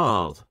head.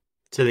 Oh,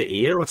 to the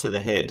ear or to the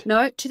head?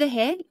 No, to the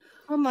head.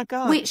 Oh, my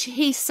God. Which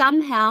he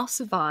somehow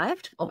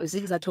survived,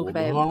 obviously, because I talked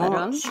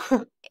about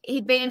him.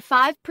 He'd been in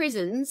 5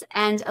 prisons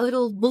and a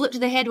little bullet to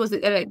the head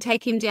wasn't going to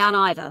take him down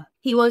either.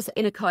 He was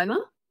in a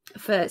coma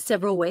for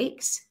several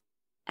weeks.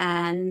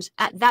 And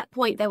at that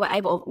point, they were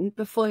able,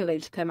 before he went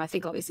into coma, I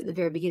think obviously at the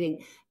very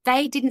beginning,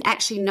 they didn't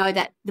actually know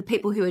that the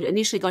people who had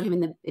initially got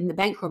him in the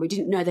bank robbery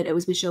didn't know that it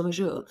was Michel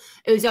Vaujour.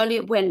 It was only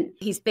when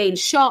he's been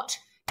shot,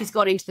 he's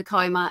got into the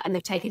coma, and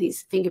they've taken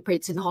his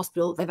fingerprints in the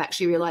hospital, they've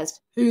actually realised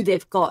who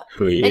they've got.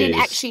 They didn't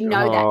actually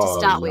know that to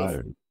start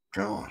with.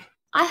 God.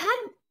 I had,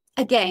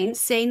 again,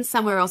 seen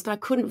somewhere else, but I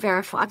couldn't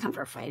verify. I can't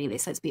verify any of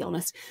this, let's be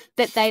honest,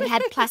 that they'd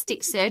had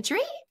plastic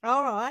surgery.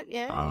 All right,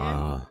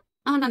 yeah.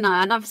 Oh, no,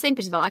 and I've seen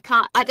pictures of it. I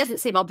can't, it doesn't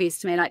seem obvious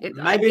to me.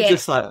 Maybe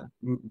just like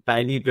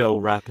baby bell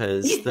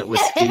wrappers that were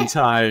skin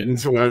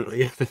tones,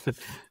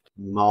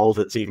 mould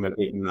that's even a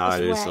bit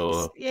nose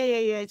or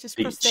just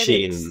big prosthetics.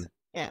 chin.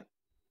 Yeah.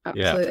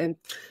 Absolutely. Yeah.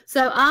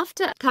 So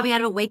after coming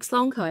out of a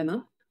weeks-long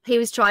coma, he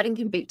was tried and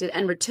convicted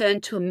and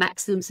returned to a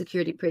maximum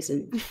security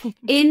prison.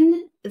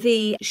 In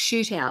the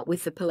shootout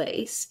with the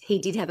police, he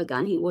did have a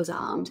gun, he was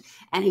armed,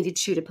 and he did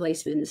shoot a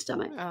policeman in the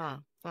stomach.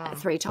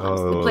 3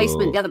 times. The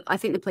policeman, I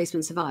think the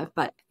policeman survived,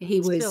 but he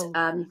was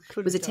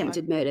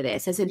attempted murder there.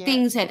 So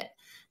things had,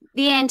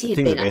 the ante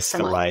had been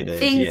escalated.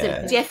 Things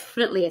have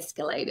definitely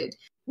escalated.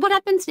 What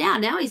happens now?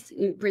 Now he's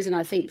in prison,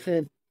 I think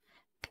they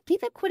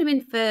put him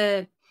in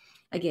for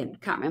Again,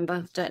 can't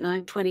remember, don't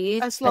know, 20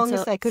 years. As long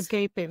as they could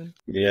keep him.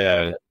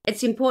 Yeah.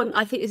 It's important.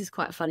 I think this is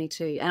quite funny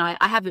too. And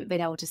I haven't been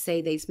able to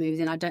see these movies,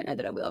 and I don't know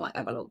that I will. I might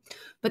have a look.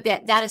 But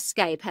that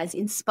escape has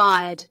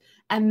inspired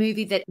a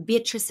movie that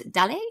Beatrice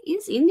Dalle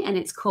is in, and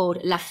it's called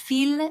La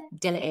Fille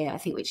de l'Air, I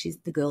think, which is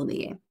the girl in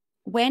the air.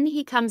 When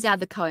he comes out of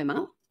the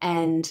coma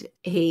and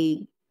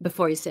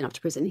before he's sent off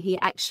to prison, he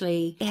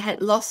actually had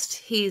lost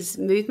his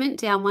movement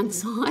down one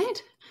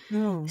side.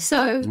 Oh.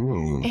 So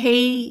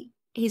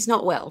he's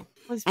not well.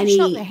 Well, he's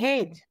shot the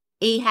head.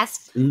 He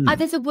has.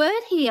 There's a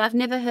word here. I've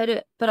never heard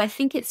it, but I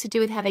think it's to do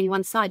with having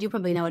one side. You'll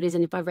probably know what it is,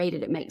 and if I read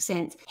it, it makes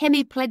sense.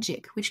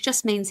 Hemiplegic, which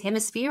just means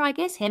hemisphere, I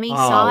guess.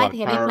 Hemi-side,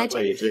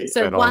 hemiplegic.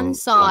 So one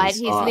side,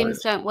 his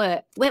limbs don't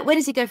work. Where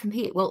does he go from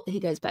here? Well, he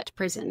goes back to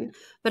prison,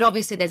 but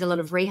obviously there's a lot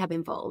of rehab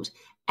involved.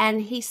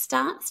 And he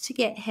starts to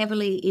get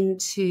heavily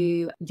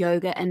into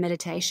yoga and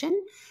meditation,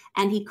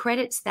 and he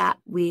credits that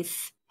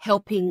with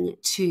helping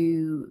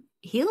to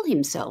heal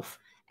himself.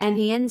 And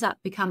he ends up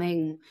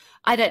becoming,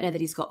 I don't know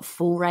that he's got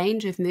full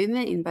range of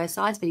movement in both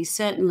sides, but he's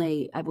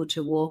certainly able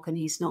to walk, and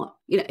he's not,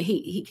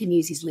 he can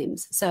use his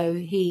limbs. So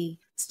he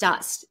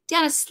starts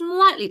down a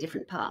slightly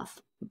different path.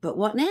 But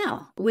what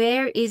now?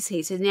 Where is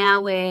he? So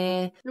now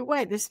wait,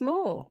 there's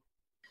more.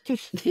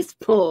 There's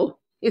more.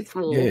 It's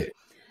more. Yeah.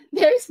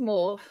 There is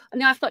more.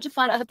 Now I've got to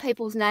find other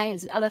people's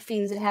names and other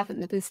things that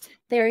happen, because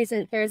there is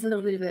a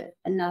little bit of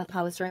another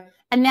part of the story.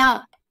 And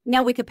now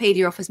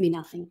Wikipedia offers me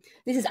nothing.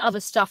 This is other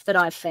stuff that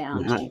I've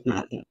found.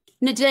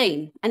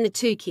 Nadine and the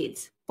 2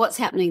 kids. What's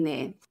happening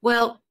there?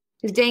 Well,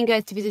 Nadine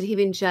goes to visit him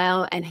in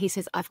jail, and he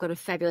says, I've got a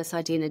fabulous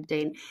idea,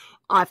 Nadine.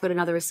 I've got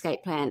another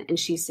escape plan. And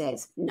she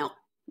says, no,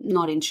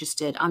 not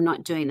interested. I'm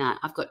not doing that.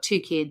 I've got 2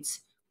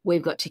 kids.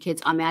 We've got 2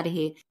 kids. I'm out of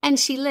here. And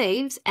she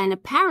leaves, and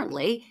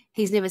apparently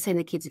he's never seen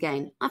the kids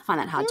again. I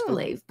find that hard to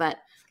believe, but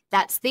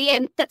that's the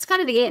end. That's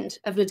kind of the end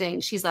of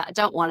Nadine. She's like, I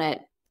don't want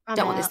it.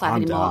 Don't want this life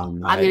anymore.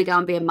 Done, I'm going to go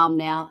and be a mum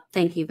now.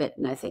 Thank you, but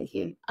no thank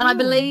you. And I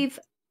believe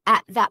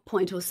at that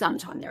point, or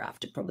sometime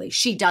thereafter probably,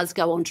 she does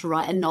go on to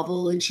write a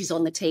novel, and she's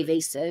on the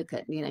TV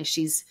circuit.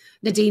 She's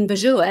Nadine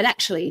Vaujour. And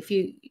actually, if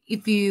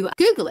you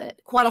Google it,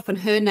 quite often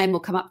her name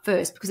will come up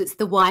first, because it's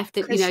the wife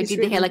that,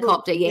 did the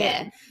helicopter.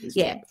 Yeah.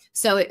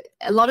 So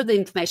a lot of the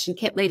information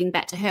kept leading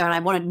back to her, and I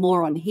wanted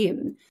more on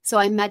him. So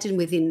I imagine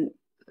within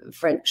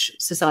French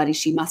society,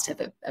 she must have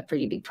a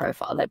pretty big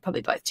profile. They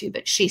probably both do,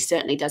 but she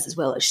certainly does as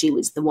well. As she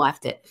was the wife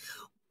that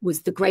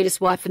was the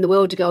greatest wife in the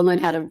world to go and learn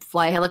how to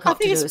fly a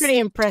helicopter. I think it's pretty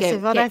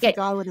impressive. I don't think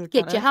I would have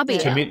done your hubby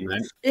out.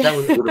 Commitment. That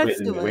would have been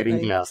in the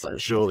wedding house, though,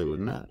 surely,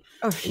 wouldn't it?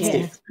 Oh,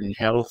 yeah. In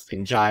health,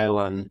 in jail,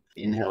 and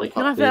in helicopters.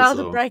 Can I be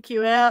able to break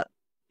you out?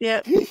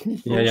 Yeah.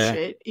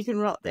 Yeah. You can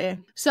rot there.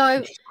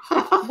 So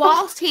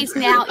whilst he's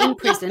now in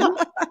prison,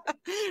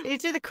 you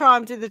do the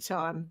crime, do the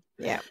time.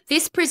 Yeah.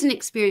 This prison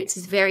experience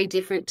is very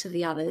different to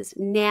the others.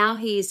 Now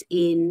he's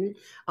in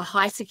a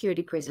high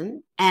security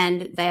prison,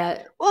 and they are.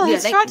 Well,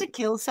 he's tried to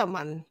kill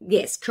someone.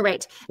 Yes,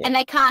 correct. Yeah. And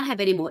they can't have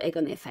any more egg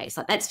on their face.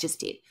 Like, that's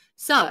just it.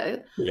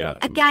 So,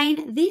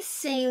 again, this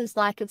seems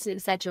like it's an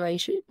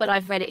exaggeration, but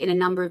I've read it in a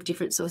number of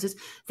different sources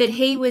that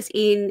he was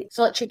in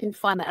solitary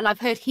confinement, and I've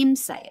heard him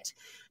say it,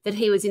 that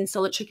he was in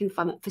solitary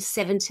confinement for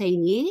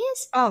 17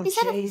 years. Oh, is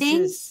that a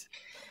thing?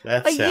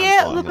 That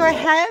sounds look, I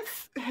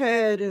have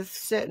heard of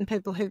certain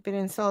people who've been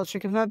in solitary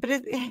confinement,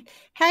 but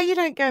how you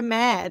don't go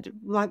mad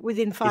like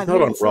witin 5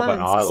 minutes? Not on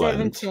Robben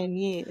Island. 17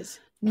 years.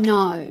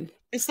 No.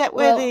 Is that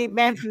where the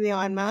man from the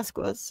Iron Mask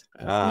was?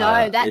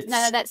 No,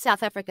 that's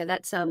South Africa.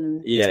 That's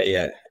Nelson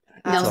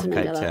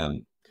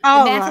Mandela.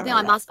 Oh, the man from the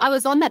Iron Mask. I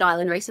was on that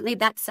island recently.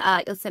 That's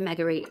Ilse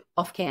Marguerite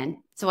off Cairn.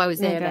 So I was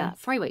there about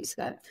 3 weeks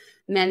ago.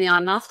 The man in the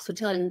Iron Masks were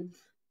telling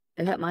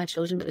about my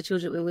children, but the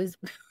children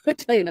were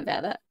telling them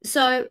about that.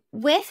 So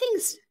where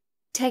things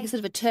take a sort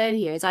of a turn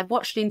here is I've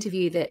watched an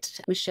interview that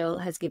Michel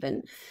has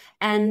given,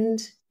 and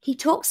he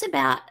talks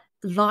about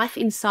life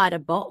inside a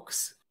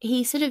box.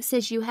 He sort of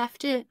says you have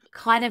to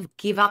kind of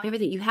give up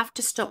everything. You have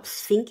to stop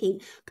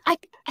thinking.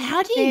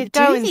 How do you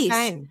do this?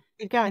 Insane.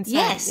 You go insane.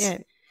 Yes. Yeah.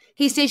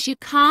 He says you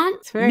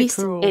can't miss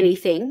cruel.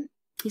 anything.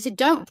 He said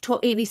don't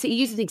talk. He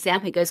uses an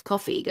example. He goes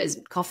coffee. He goes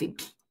coffee.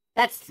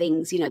 That's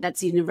things,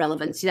 that's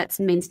irrelevance. That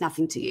means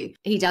nothing to you.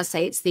 He does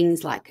say it's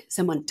things like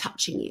someone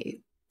touching you.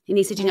 And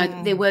he said,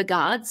 there were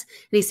guards.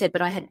 And he said,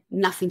 but I had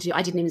nothing to do.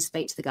 I didn't even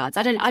speak to the guards.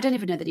 I don't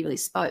even know that he really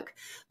spoke.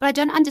 But I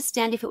don't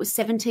understand if it was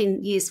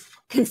 17 years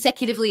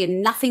consecutively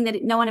and nothing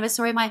that no one ever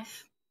saw him.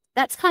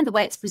 That's kind of the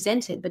way it's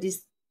presented. But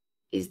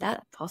is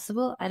that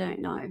possible? I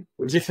don't know.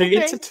 Would you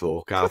forget to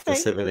talk after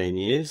 17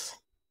 years?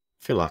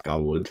 I feel like I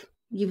would.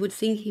 You would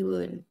think he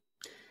would.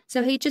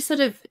 So he just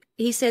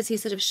he says he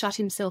sort of shut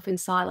himself in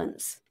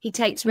silence. He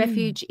takes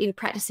refuge in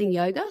practicing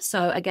yoga.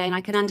 So again, I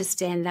can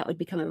understand that would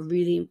become a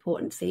really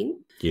important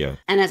thing. Yeah.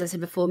 And as I said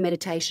before,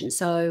 meditation.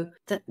 So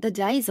the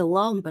days are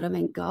long, but I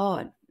mean,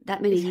 God,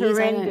 that many years,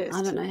 I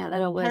don't know how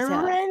that all works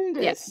out.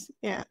 Horrendous.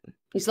 Yeah.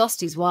 He's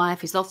lost his wife.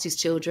 He's lost his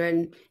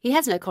children. He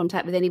has no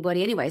contact with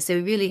anybody anyway, so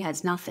he really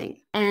has nothing.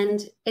 And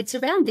it's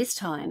around this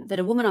time that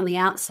a woman on the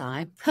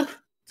outside,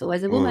 it's It's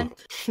always a woman.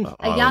 Oh.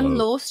 A young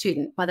law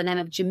student by the name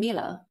of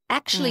Jamila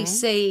actually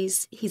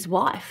sees his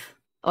wife,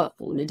 or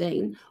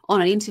Nadine,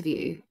 on an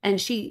interview, and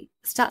she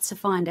starts to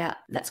find out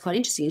that's quite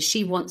interesting.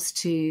 She wants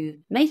to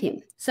meet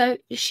him. So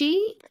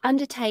she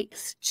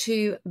undertakes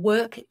to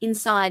work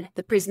inside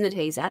the prison that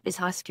he's at, this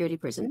high security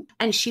prison,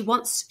 and she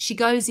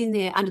goes in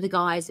there under the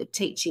guise of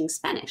teaching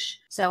Spanish.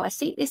 So I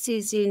think this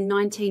is in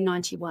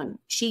 1991.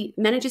 She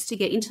manages to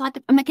get inside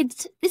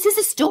this is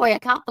a story. I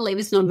can't believe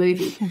it's not a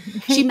movie.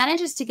 She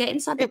manages to get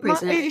inside the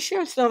prison. Are you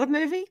sure it's not a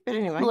movie? But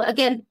anyway. Well,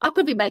 again, I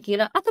could be making it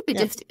up. I could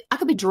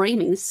be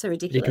dreaming. This is so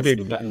ridiculous. You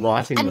could be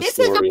writing and the this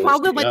is story the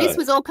problem when as you this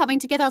go. was all coming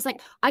together. I was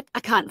like, I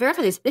can't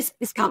verify this.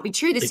 This can't be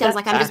true. This sounds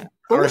like I'm just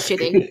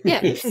bullshitting.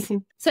 Yeah.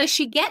 So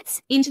she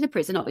gets into the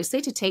prison, obviously,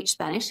 to teach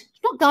Spanish.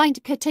 She's not going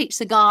to teach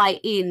the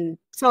guy in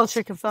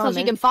solitary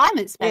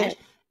confinement Spanish.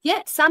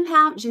 Yet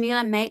somehow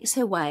Jamila makes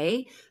her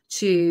way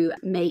to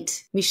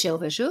meet Michel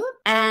Vaujour,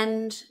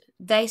 and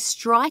they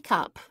strike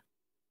up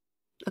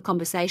a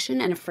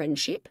conversation and a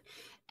friendship.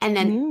 And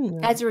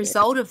then as a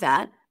result of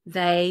that,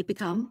 they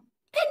become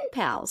pen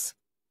pals.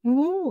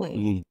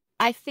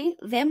 I think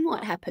then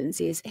what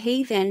happens is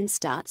he then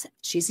starts,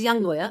 she's a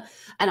young lawyer,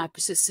 and I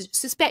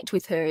suspect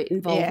with her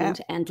involvement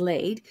and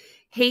lead,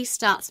 he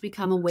starts to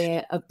become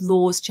aware of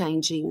laws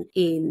changing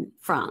in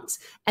France.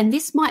 And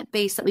this might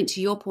be something to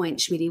your point,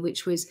 Schmitty,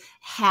 which was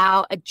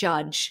how a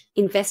judge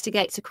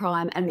investigates a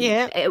crime. And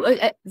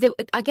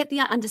I get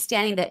the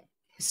understanding that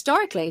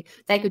historically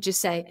they could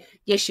just say,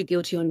 yes, you're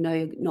guilty, or no,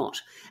 you're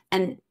not.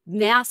 And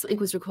now something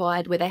was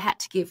required where they had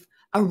to give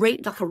a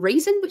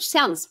reason, which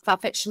sounds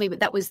far-fetched to me, but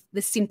that was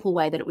the simple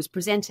way that it was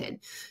presented.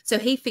 So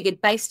he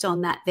figured based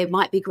on that, there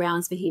might be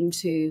grounds for him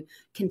to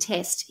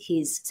contest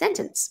his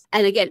sentence.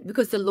 And again,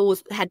 because the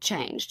laws had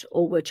changed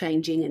or were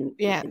changing,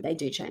 and they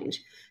do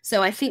change.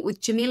 So I think with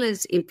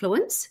Jamila's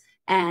influence,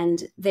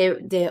 and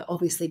they're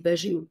obviously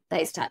Berger,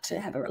 they start to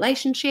have a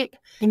relationship.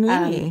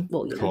 Of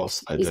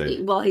course they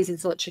do. While he's in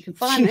solitary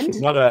confinement.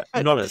 not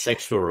a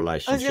sexual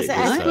relationship. I was just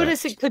as good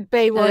as it could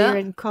be while you're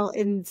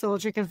in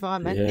solitary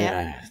confinement.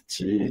 Yeah,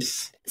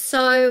 jeez.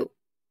 So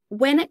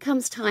when it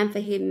comes time for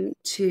him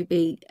to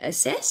be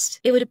assessed,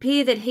 it would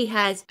appear that he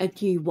has a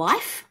new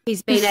wife.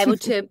 He's been able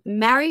to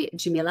marry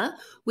Jamila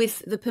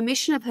with the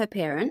permission of her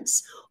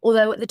parents,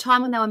 although at the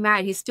time when they were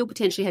married, he still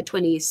potentially had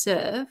 20 years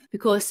serve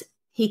because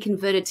he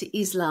converted to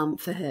Islam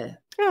for her.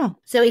 Oh.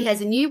 So he has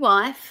a new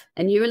wife,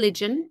 a new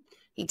religion.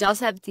 He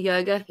does have the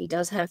yoga. He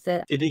does have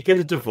the... Did he get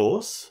a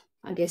divorce?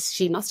 I guess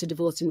she must have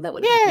divorced him. That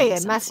would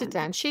must have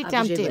done. She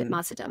dumped him.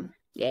 Must have done.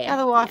 Yeah.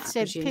 Other wife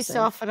said, piss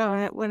off, I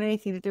don't want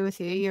anything to do with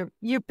you.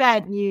 You're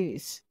bad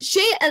news.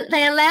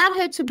 They allowed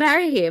her to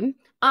marry him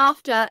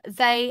after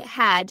they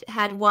had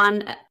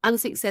one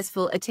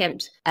unsuccessful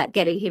attempt at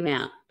getting him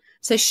out.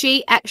 So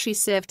she actually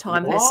served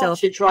time herself.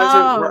 She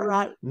tried to...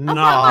 right. No.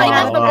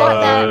 I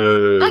forgot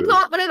that. I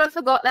can't believe I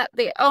forgot that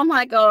bit. Oh,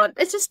 my God.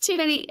 It's just too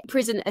many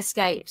prison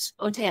escapes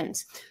or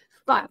attempts.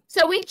 Right.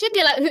 So with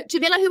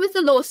Jamila, who was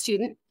the law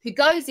student, who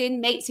goes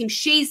in, meets him,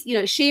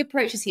 she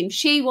approaches him,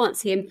 she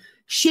wants him.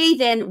 She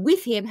then,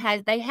 with him,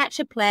 they hatch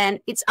a plan.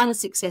 It's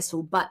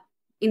unsuccessful, but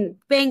in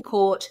being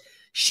caught,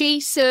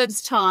 she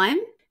serves time.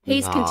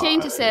 He's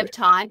continuing to serve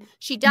time.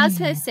 She does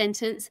her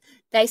sentence.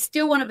 They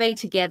still want to be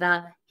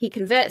together. He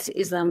converts to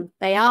Islam.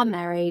 They are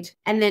married.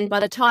 And then by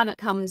the time it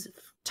comes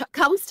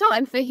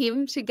time for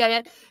him to go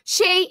out,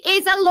 she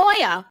is a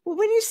lawyer. Well,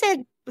 when you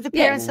said the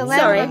parents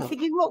allowed, I'm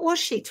thinking, what was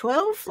she,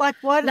 12? Like,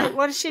 why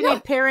does she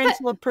need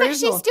parental approval? But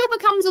she still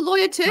becomes a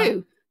lawyer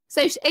too.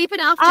 So even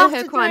after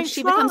her crime,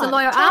 she becomes a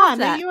lawyer after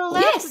that. You're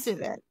allowed to do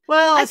that.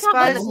 Well, I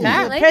suppose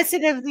the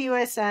president of the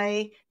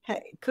USA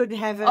could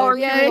have a... Oh,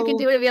 yeah, you can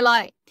do whatever you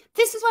like.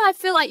 This is what I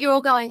feel like you're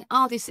all going,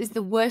 oh, this is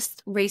the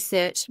worst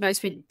research,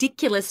 most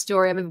ridiculous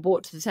story I've ever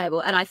brought to the table.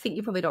 And I think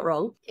you're probably not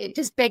wrong. It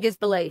just beggars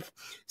belief.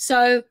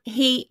 So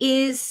he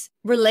is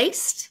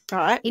released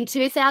in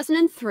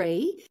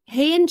 2003.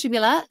 He and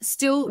Jamila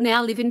still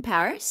now live in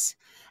Paris.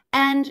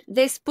 And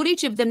there's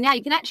footage of them now.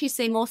 You can actually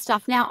see more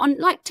stuff now on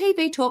like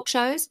TV talk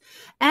shows.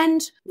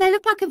 And they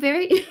look like a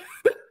very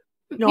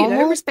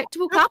normal,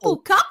 respectable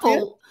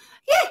couple.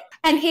 Yeah.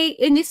 And he,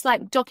 in this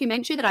like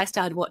documentary that I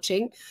started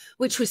watching,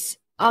 which was,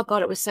 oh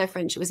God, it was so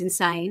French. It was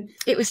insane.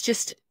 It was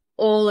just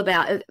all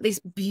about these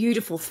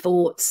beautiful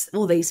thoughts,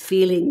 all these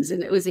feelings,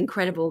 and it was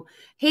incredible.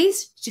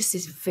 He's just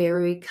this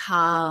very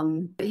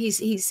calm. He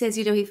says,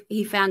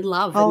 he found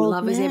love, and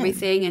love is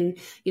everything. And,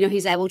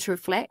 he's able to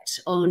reflect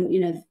on,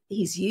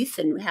 his youth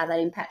and how that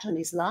impact on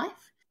his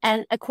life.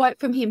 And a quote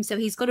from him. So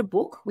he's got a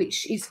book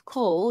which is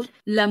called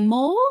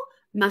L'amour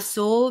me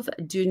sauve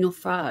du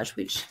naufrage,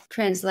 which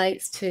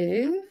translates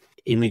to...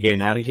 In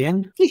again, out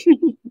again?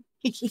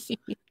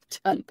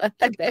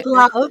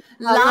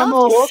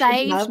 Love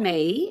saved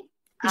me,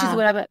 which is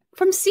what I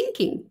from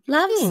sinking.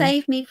 Love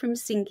saved me from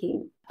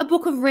sinking. A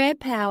book of rare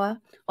power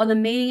on the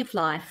meaning of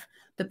life,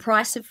 the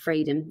price of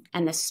freedom,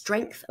 and the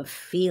strength of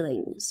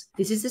feelings.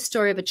 This is the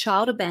story of a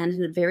child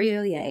abandoned at a very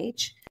early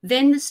age.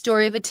 Then the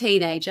story of a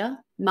teenager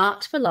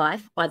marked for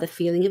life by the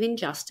feeling of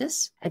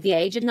injustice. At the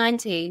age of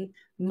 19,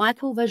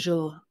 Michel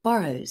Vaujour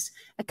borrows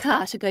a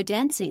car to go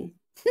dancing.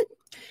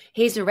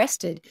 He's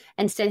arrested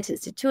and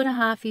sentenced to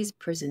 2.5 years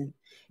prison.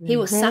 He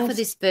will suffer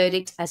this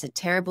verdict as a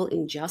terrible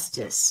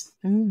injustice.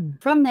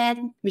 From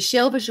then,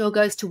 Michel Vaujour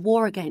goes to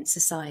war against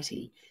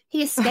society.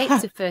 He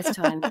escapes the first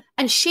time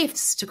and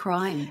shifts to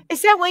crime.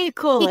 Is that what you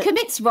call it? He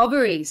commits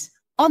robberies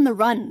on the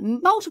run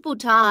multiple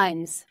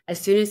times.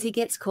 As soon as he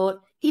gets caught,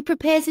 he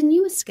prepares a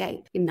new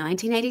escape. In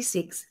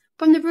 1986,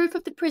 from the roof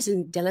of the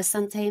prison de la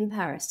Santé in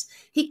Paris,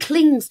 he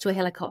clings to a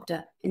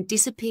helicopter and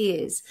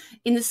disappears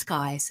in the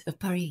skies of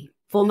Paris.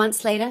 4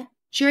 months later,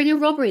 during a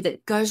robbery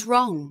that goes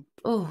wrong,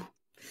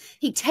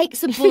 he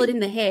takes a bullet in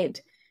the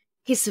head.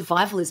 His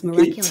survival is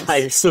miraculous. He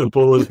takes a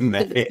bullet in the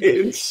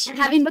head.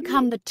 Having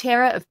become the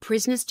terror of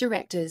prisoners'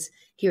 directors,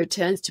 he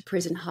returns to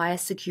prison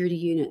highest security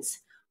units,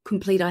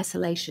 complete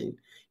isolation,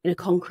 in a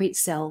concrete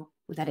cell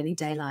without any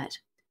daylight.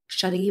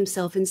 Shutting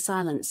himself in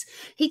silence,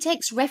 he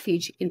takes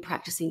refuge in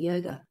practicing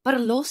yoga. But a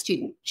law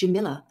student,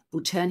 Jamila,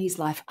 will turn his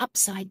life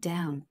upside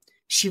down.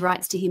 She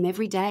writes to him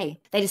every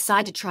day. They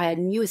decide to try a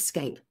new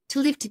escape,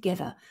 to live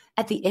together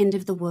at the end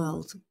of the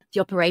world. The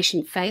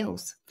operation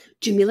fails.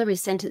 Jamila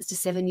is sentenced to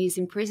 7 years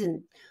in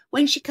prison.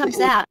 When she comes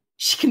out,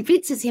 she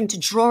convinces him to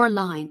draw a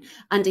line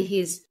under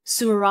his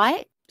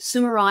summary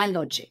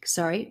logic.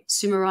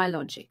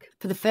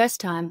 For the first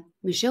time,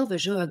 Michel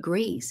Vaujour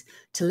agrees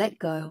to let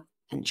go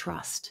and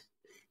trust.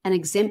 An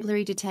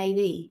exemplary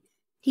detainee,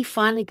 he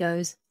finally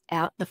goes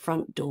out the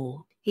front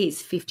door. He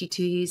is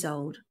 52 years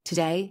old.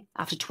 Today,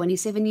 after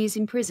 27 years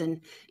in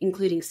prison,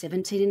 including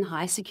 17 in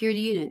high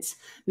security units,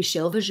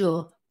 Michel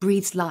Vaujour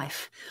breathes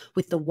life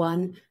with the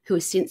one who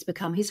has since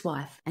become his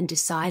wife and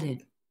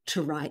decided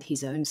to write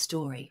his own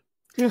story.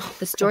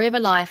 The story of a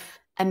life,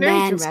 a Very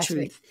man's dramatic.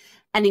 truth,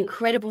 an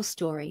incredible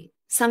story.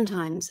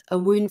 Sometimes a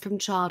wound from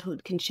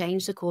childhood can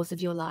change the course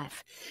of your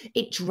life.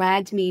 It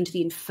dragged me into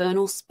the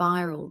infernal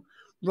spiral,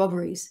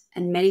 robberies,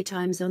 and many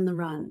times on the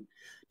run,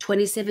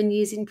 27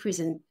 years in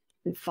prison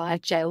and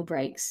 5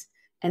 jailbreaks.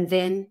 And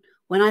then,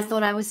 when I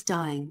thought I was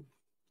dying,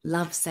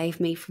 love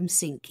saved me from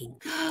sinking.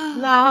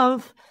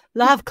 Love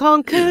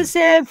conquers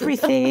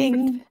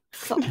everything.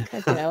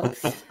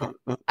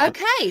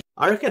 Okay.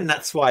 I reckon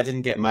that's why it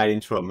didn't get made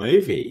into a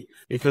movie,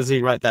 because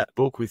he wrote that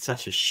book with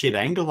such a shit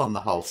angle on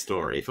the whole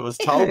story. If it was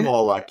told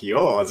more like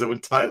yours, it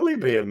would totally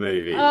be a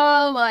movie.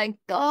 Oh, my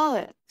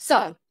God.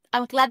 So,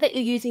 I'm glad that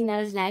you're using that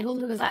as an angle,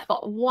 because I've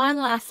got one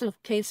last little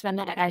piece of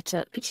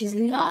anecdote, which is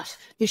not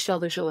Michel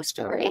Vaujour's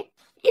story.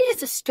 It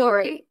is a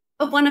story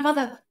of one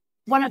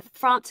of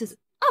France's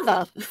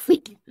other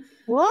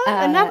What?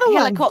 Another one?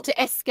 helicopter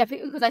escape,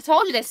 because I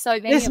told you there's so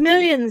many. There's of them.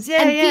 millions.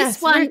 Yeah, And yeah.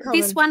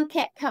 this one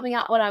kept coming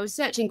up when I was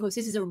searching, because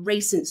this is a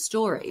recent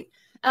story.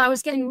 And I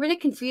was getting really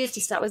confused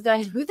to start with,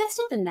 going, that's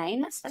not the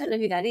name. I don't know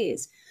who that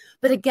is.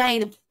 But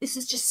again, this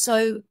is just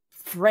so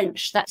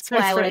French. That's So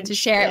why I wanted to French,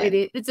 share yeah. it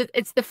with you.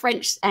 It's the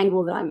French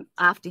angle that I'm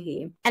after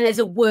here. And there's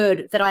a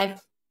word that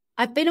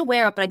I've been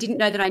aware of, but I didn't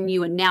know that I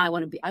knew, and now I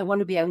want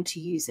to be able to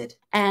use it.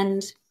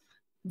 And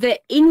the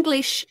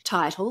English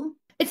title,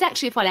 it's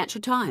actually a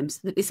Financial Times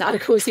that this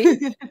article is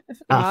in.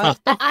 Right.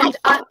 and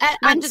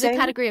under the Same.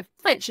 category of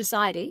French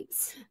society.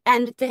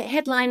 And the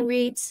headline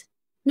reads,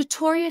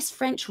 Notorious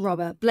French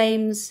robber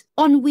blames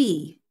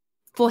ennui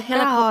for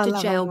helicopter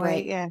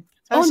jailbreak. Yeah.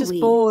 I was just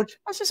Ennui. bored.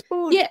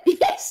 Yeah,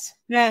 yes.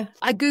 Yeah.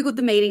 I Googled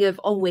the meaning of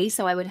ennui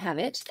so I would have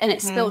it. And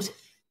it's spelled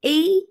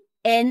ENNUI.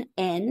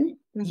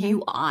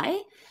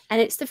 And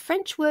it's the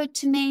French word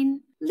to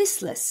mean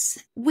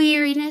listless,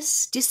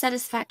 weariness,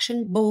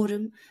 dissatisfaction,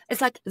 boredom.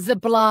 It's like the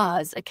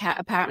blase,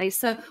 apparently.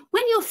 So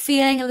when you're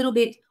feeling a little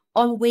bit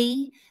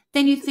ennui,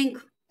 then you think,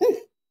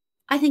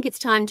 I think it's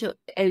time to,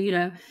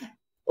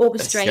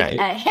 orchestrate Escape.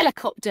 a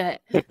helicopter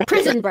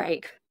prison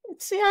break.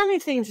 It's the only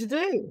thing to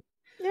do.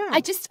 Yeah.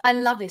 I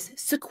love this.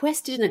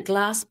 Sequestered in a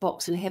glass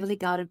box in a heavily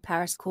guarded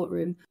Paris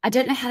courtroom. I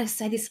don't know how to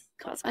say this,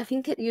 guys. I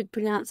think you'd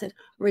pronounce it.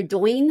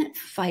 Redouane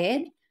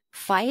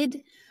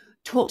Fayed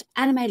talked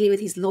animatedly with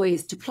his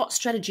lawyers to plot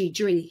strategy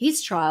during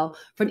his trial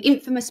for an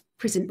infamous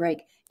prison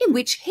break in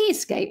which he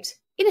escaped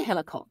in a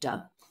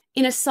helicopter.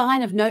 In a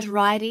sign of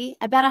notoriety,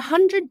 about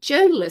 100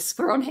 journalists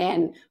were on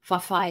hand for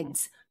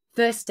Fayed's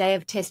first day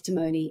of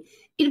testimony,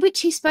 in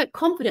which he spoke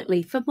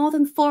confidently for more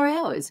than 4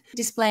 hours,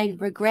 displaying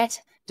regret,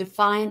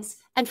 defiance,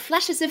 and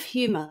flashes of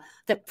humour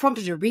that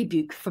prompted a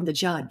rebuke from the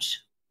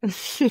judge.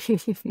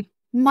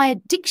 My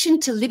addiction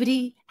to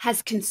liberty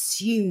has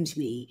consumed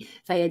me,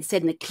 Fayed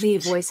said in a clear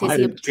voice My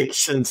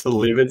addiction to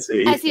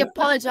liberty. as he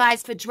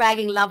apologised for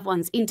dragging loved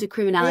ones into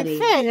criminality. In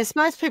fairness,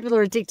 most people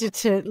are addicted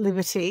to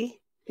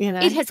liberty. You know,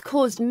 It has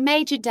caused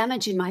major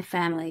damage in my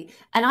family,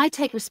 and I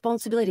take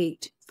responsibility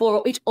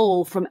for it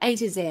all from A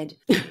to Z.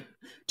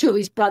 2 of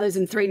his brothers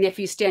and 3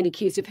 nephews stand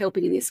accused of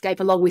helping in the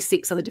escape, along with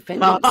 6 other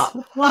defendants.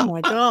 oh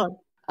my God.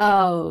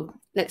 Oh,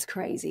 that's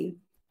crazy.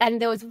 And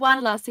there was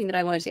one last thing that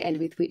I wanted to end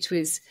with, which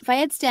was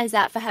Fayed stands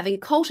out for having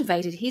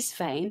cultivated his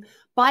fame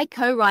by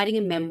co-writing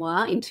a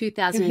memoir in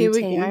 2010 Here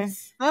we go.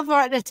 I'll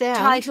write it down.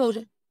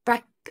 titled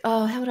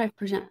how would I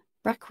pronounce?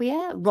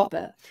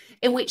 Robber,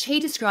 in which he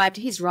described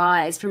his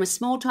rise from a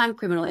small-time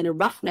criminal in a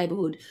rough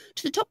neighbourhood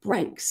to the top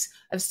ranks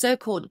of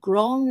so-called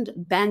grand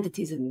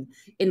banditism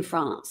in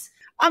France.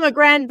 I'm a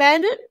grand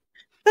bandit.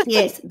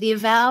 Yes, the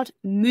avowed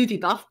movie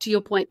buff, to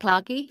your point,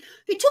 Clarkey,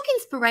 who took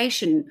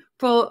inspiration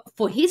for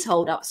his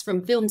hold-ups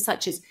from films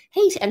such as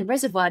Heat and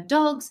Reservoir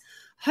Dogs,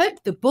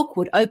 hoped the book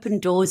would open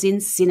doors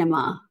in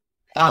cinema.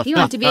 He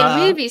wanted to be a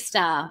movie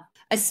star.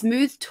 A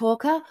smooth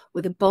talker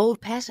with a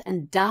bold pat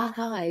and dark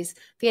eyes,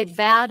 he had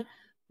vowed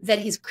that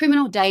his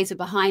criminal days are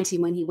behind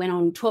him when he went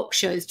on talk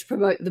shows to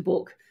promote the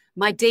book.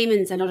 My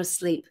demons are not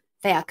asleep.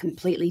 They are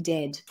completely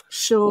dead.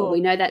 Sure. Well,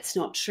 we know that's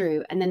not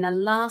true. And then the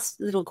last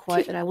little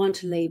quote that I want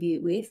to leave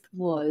you with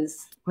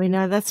was... We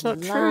know that's not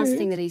the true. last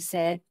thing that he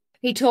said.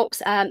 He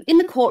talks, in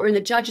the courtroom, the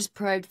judges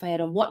probed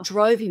Fayed on what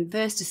drove him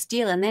first to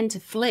steal and then to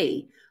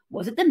flee.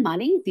 Was it the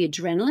money, the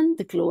adrenaline,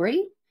 the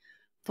glory?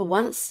 For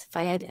once,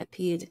 Fayed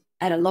appeared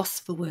at a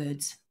loss for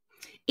words.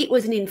 It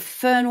was an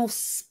infernal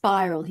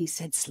spiral, he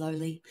said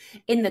slowly.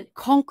 In the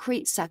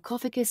concrete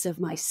sarcophagus of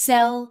my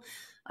cell,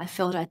 I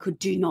felt I could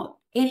do not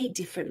any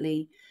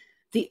differently.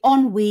 The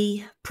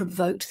ennui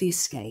provoked the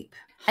escape.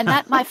 And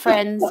that, my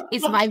friends,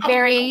 is my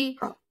very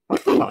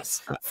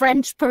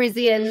French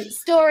Parisian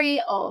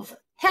story of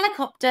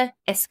helicopter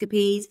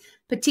escapades,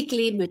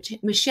 particularly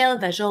Michel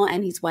Vaujour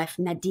and his wife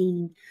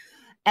Nadine.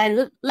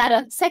 And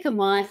latter, second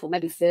wife, or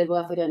maybe third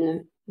wife, we don't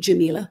know,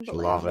 Jamila.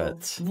 Love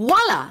it.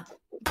 Voila!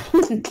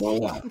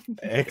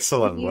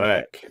 Excellent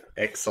work.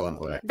 Excellent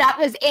work. That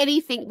was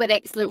anything but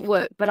excellent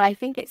work, but I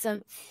think it's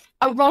a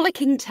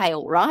rollicking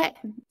tale, right?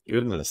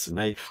 Goodness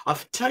me. I'll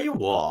tell you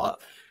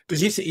what,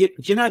 because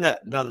you know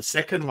that the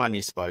second one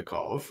you spoke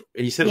of,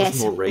 and you said it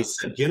was more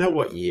recent. Do you know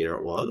what year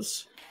it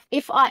was?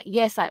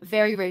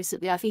 Very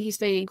recently. I think he's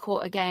been in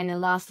court again in the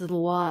last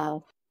little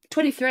while.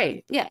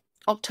 23, yeah.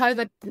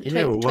 October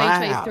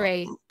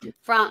 2023. Wow.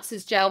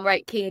 France's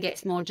jailbreak king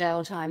gets more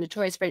jail time.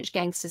 Notorious French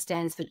gangster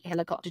stands for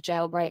helicopter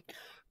jailbreak.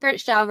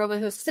 French style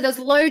Robin Hood. So there's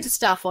loads of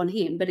stuff on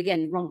him, but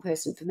again, wrong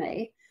person for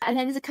me. And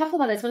then there's a couple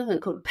of others. One of them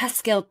called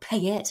Pascal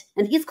Payette,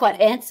 and he's quite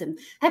handsome.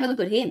 Have a look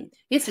at him.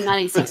 He's from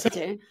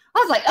 1962. I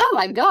was like, oh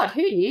my God,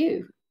 who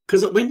knew?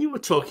 Because when you were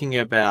talking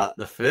about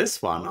the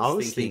first one, I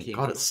was thinking,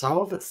 God, it's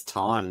so of its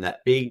time, that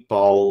big,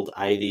 bold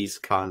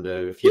 80s kind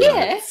of, you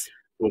know,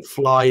 will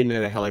fly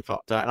into a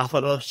helicopter. And I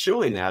thought, oh,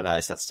 surely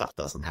nowadays that stuff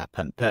doesn't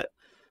happen. But,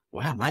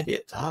 wow, maybe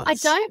it does. I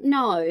don't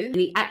know. And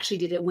he actually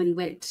did it when he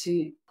went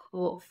to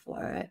court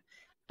for it.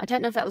 I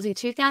don't know if that was in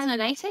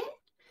 2018.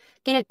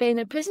 He had been in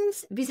a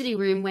prison's visiting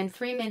room when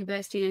three men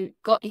burst in and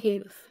got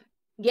him,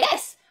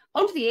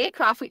 onto the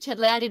aircraft which had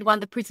landed one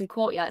of the prison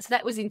courtyards. So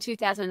that was in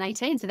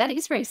 2018. So that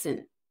is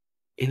recent.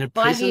 In a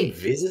prison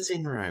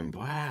visiting room,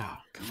 wow.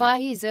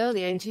 5 years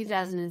earlier, in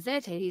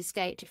 2013, he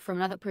escaped from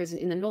another prison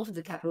in the north of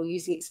the capital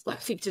using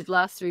explosive to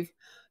blast through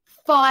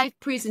 5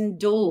 prison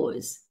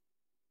doors,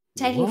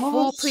 taking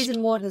 4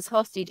 prison wardens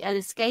hostage and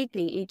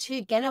escaping in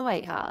 2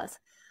 getaway cars.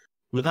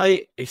 Were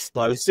they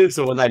explosives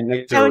or were they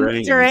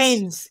nectarines?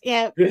 Nectarines,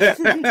 yeah.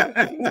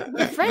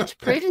 The French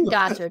prison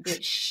guards are a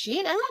bit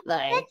shit, aren't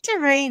they?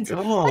 Nectarines. God.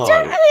 I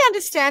don't really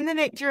understand the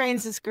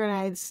nectarines as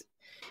grenades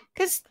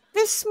because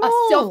they're small.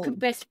 A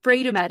self-confessed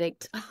freedom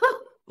addict.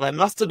 They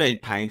must have been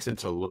painted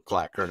to look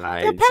like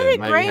grenades. They're very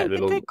and maybe green, had but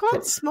little they're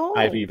quite small.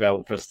 Baby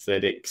Bell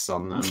prosthetics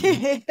on them.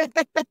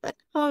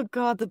 Oh,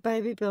 God, the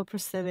Baby Bell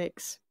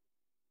prosthetics.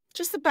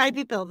 Just the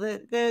Baby Bell,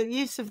 the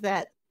use of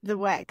that, the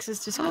wax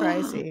is just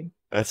crazy.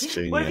 That's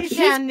genius. What have you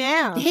found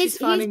now? His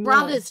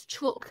brothers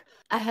took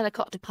a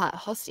helicopter pilot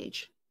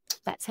hostage.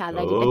 That's how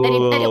they did it.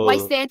 They didn't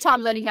waste their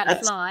time learning how to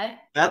fly.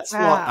 That's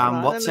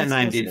what what's her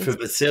name did for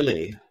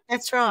Vasily.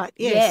 That's right,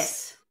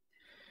 yes.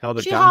 Held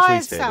a she gun to hired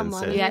his head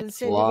someone and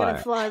said, you're going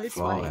to fly this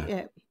way.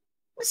 Yeah.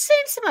 It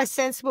seems the most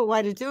sensible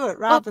way to do it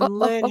rather than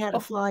learn how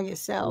to fly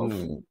yourself.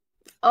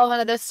 Oh,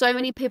 no, there's so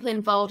many people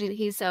involved in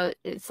here. So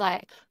it's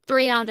like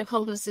 3 armed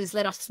accomplices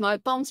let off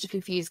smoke bombs to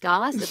confuse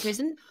guards in the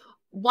prison.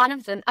 One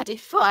of them,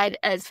 identified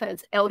as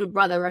his elder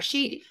brother,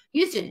 Rashid,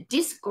 used a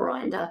disc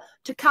grinder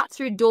to cut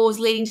through doors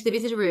leading to the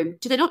visitor room.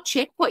 Do they not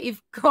check what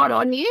you've got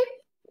on you?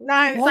 No,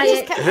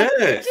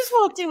 I just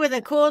walked in with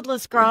a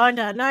cordless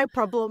grinder, no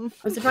problem.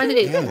 I'm surprised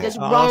it didn't just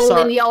roll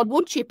in the old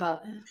wood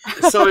chipper.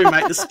 Sorry,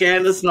 mate, the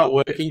scanner's not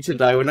working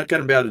today. We're not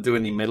going to be able to do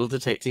any metal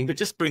detecting, but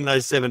just bring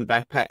those 7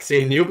 backpacks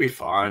in. You'll be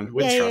fine.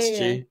 We trust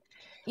you.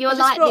 You're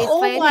like this. All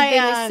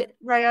my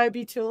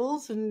Ryobi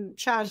tools and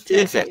charged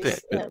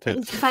batteries.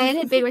 Fayed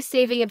had been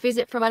receiving a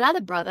visit from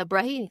another brother,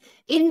 Brahim.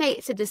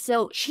 Inmates at the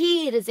cell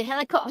cheered as the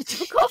helicopter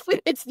took off with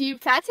its new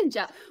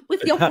passenger,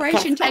 with the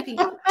operation taking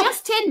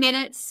just 10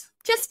 minutes.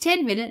 Just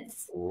 10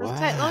 minutes. Wow. It'll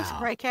take long to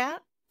break out.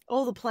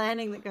 All the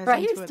planning that goes into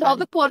it. Brahim told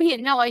the court he had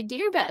no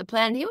idea about the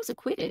plan. He was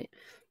acquitted.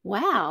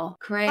 Wow.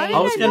 Crazy. I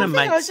was going to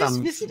make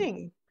just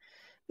visiting.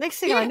 Next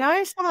thing I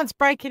know, someone's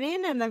breaking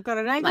in and they've got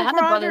an ankle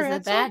grinder. My other brother's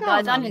the bad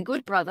guys. I'm a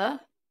good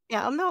brother.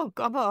 Yeah, I'm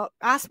not.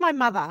 Ask my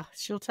mother.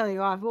 She'll tell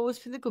you I've always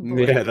been the good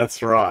boy. Yeah,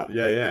 that's right.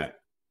 Yeah.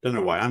 Don't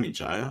know why I'm in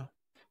jail.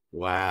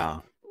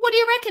 Wow. What do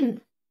you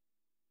reckon?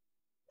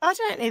 I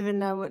don't even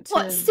know what to...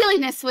 What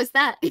silliness was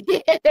that?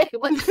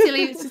 What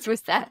silliness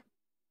was that?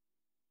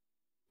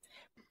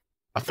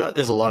 I feel like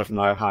there's a lot of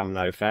no harm,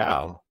 no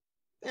foul.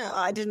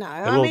 I don't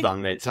know. They've all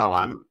done their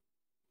time.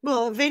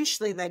 Well,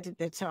 eventually they did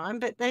their time,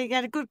 but they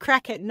had a good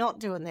crack at not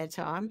doing their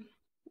time.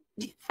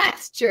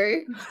 That's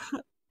true.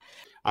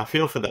 I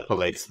feel for the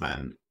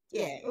policeman.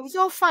 Yeah, it was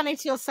all funny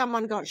till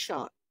someone got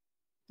shot.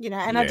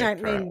 And I don't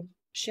correct. mean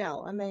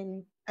Shell. I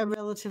mean a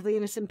relatively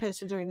innocent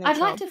person doing their I'd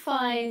job. like to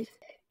find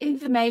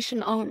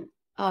information on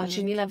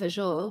Michel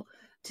Vaujour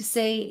to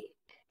see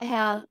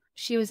how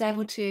she was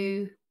able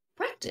to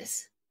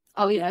practice.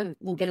 Oh,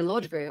 we'll get a law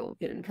degree or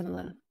get a couple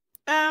of...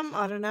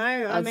 I don't know.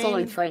 I'm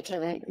following French, I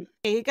think.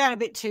 You're going a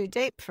bit too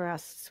deep for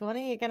us,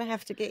 Swanny. You're going to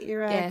have to get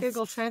your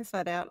Google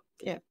Translate out.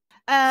 Yeah.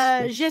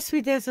 Je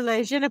suis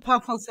désolée, je ne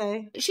parle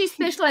français. She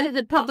specialises in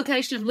the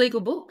publication of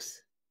legal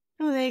books.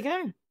 Oh, there you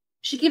go.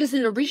 She gives us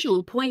an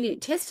original,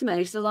 poignant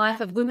testimony to the life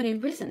of women in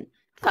prison.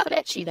 I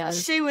bet she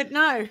does. She would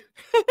know.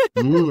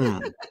 I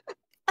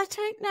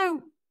don't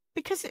know,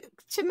 because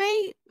to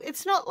me,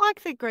 it's not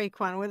like the Greek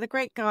one where the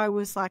Greek guy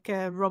was like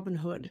a Robin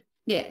Hood.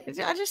 Yeah.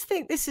 I just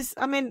think this is,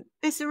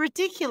 there's a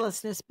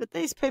ridiculousness, but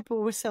these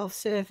people were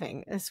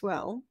self-serving as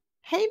well.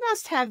 He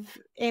must have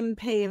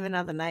MP of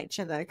another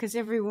nature, though, because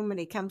every woman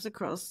he comes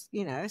across,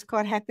 is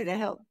quite happy to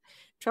help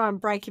try and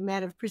break him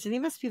out of prison. He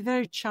must be a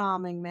very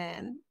charming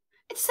man.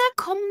 It's so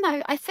common,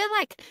 though. I feel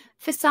like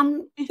for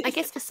some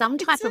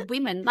type of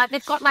women, like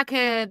they've got like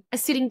a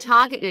sitting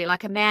target,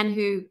 like a man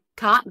who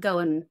can't go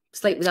and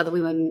sleep with other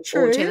women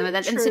or tell them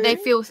that, and so they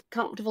feel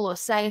comfortable or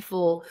safe,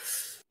 or I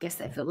guess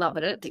they feel love.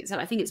 But I don't think so.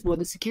 I think it's more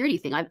the security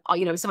thing.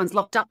 If someone's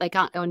locked up, they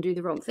can't go and do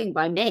the wrong thing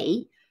by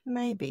me.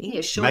 Maybe.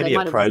 Yeah, sure. Maybe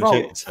a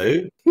project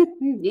too.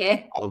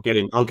 Yeah. I'll get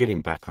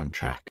him back on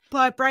track.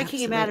 By breaking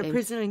him out of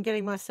prison and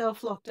getting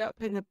myself locked up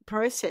in the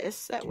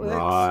process, that works.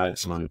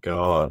 Right, my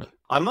God.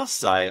 I must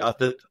say,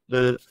 the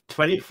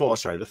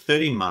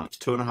 30-month,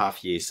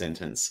 2.5-year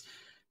sentence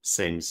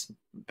seems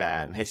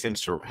bad. And he seems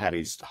to have had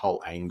his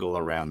whole angle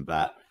around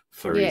that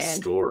for his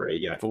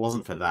story. If it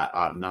wasn't for that,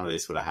 none of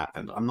this would have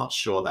happened. I'm not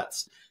sure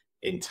that's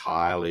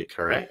entirely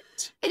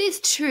correct. It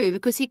is true,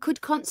 because he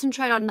could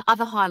concentrate on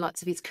other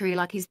highlights of his career,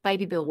 like his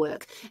baby bill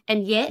work,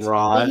 and yet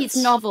in his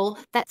novel,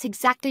 that's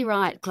exactly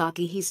right,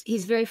 Clarky.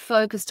 He's very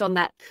focused on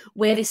that,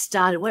 where this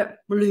started, where it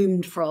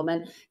bloomed from,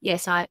 and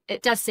yes,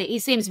 it does see he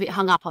seems a bit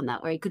hung up on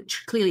that, where he could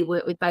clearly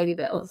work with baby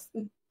bills.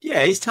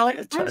 Yeah, he's telling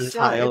a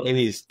tale in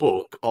his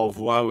book of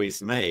woe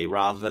is me,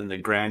 rather than the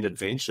grand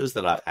adventures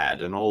that I've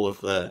had and all of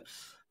the,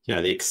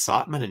 the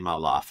excitement in my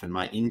life and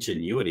my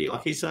ingenuity.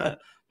 Like he's a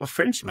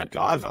French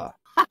MacGyver.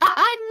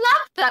 I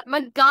love that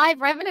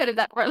MacGyver. I haven't heard of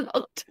that for a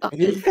long time.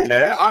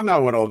 Yeah, I know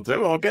what I'll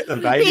do. I'll get the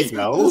baby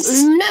bells.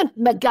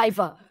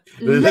 MacGyver.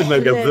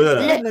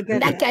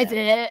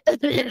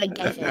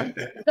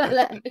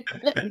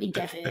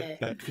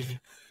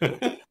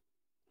 MacGyver.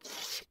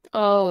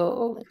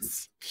 Oh,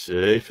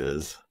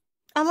 jeepers.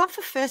 I love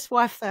the first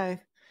wife though.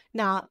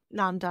 No,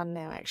 I'm done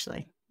now.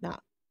 Actually, no.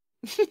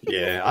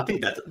 Yeah, I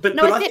think that. But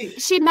no, I think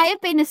she may have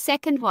been a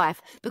second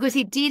wife, because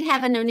he did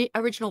have an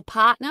original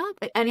partner,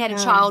 and he had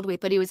a child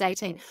with, but he was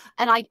 18.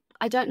 And I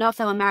don't know if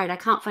they were married. I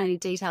can't find any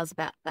details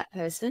about that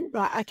person.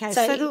 Right. Okay.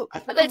 So the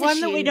one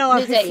that we know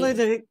of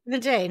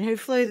who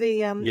flew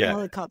the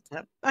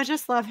helicopter. I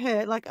just love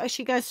her. Like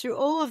she goes through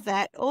all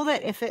that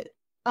effort.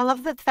 I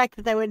love the fact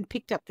that they went and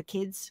picked up the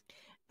kids.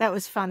 That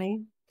was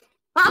funny.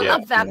 I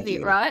love that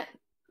bit, right?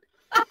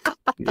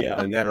 Yeah,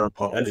 and that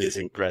is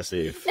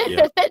impressive.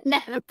 Yeah.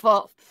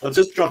 Nanopop. I'll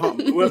just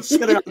we're just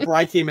going to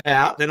break him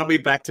out, then I'll be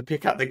back to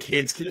pick up the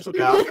kids. Can you look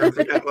after him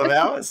for a couple of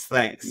hours?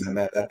 Thanks.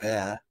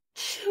 The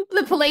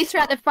police were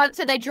out the front,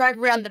 so they drove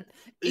around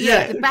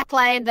the back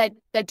lane.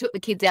 They took the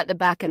kids out the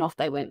back, and off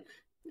they went.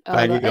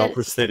 Baby girl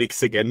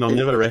prosthetics again. They'll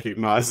never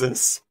recognise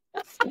us.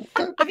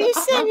 Have you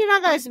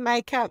seen, those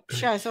makeup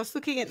shows? I was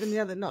looking at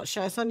them not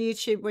shows on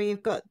YouTube, where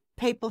you've got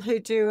people who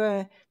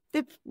do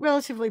they're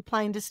relatively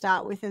plain to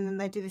start with, and then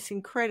they do this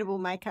incredible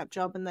makeup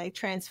job and they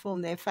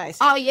transform their face.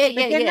 Oh, yeah,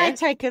 but then they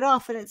take it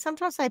off, and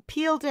sometimes they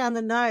peel down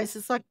the nose.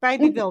 It's like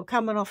baby bill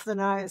coming off the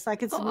nose,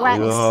 like it's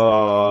wax.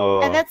 Oh.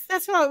 And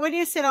that's why when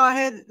you said, I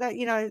heard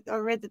that, I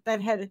read that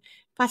they'd had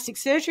plastic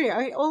surgery,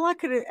 all I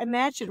could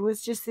imagine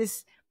was just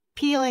this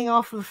peeling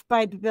off of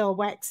baby bill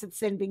wax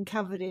that's then been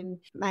covered in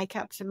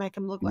makeup to make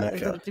them look like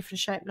they've got a different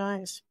shaped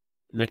nose.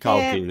 Nicole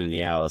given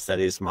the hours. That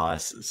is my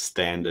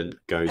standard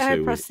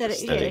go-to.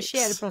 Prosthetic. Yeah, she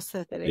had a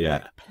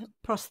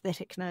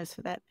prosthetic nose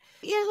for that.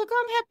 Yeah, look,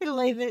 I'm happy to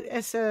leave it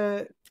as I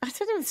don't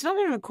know, it's not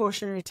even a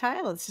cautionary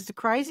tale. It's just a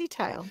crazy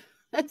tale.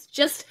 That's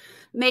just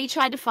me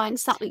trying to find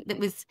something that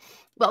was,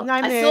 I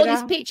murder. saw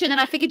this picture and then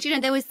I figured,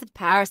 there was the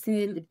Paris and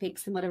the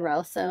Olympics and whatever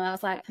else. So I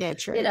was like, yeah,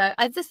 true. I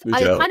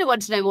kind of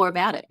wanted to know more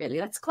about it, really.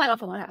 That's quite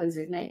often what happens,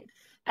 isn't it?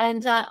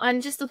 And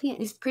I'm just looking at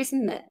this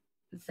prison that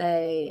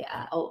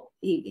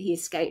he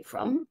escaped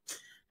from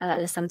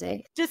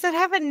someday. Does it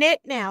have a net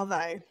now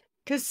though?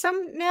 Because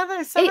some of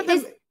them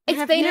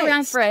it's been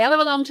around for a hell of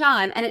a long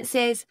time, and it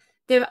says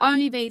There have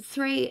only been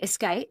 3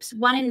 escapes,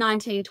 one in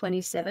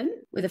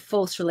 1927 with a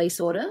false release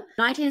order,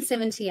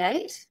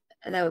 1978,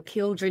 they were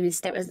killed during his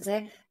step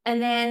residency,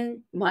 and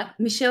then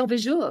Michel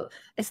Vaujour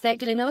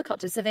escaped in a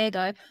helicopter. So there you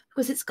go,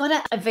 because it's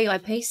got a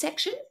VIP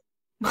section.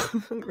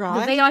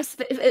 Right.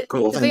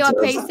 The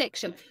VIP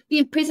section. The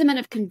imprisonment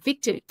of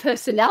convicted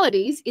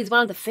personalities is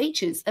one of the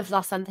features of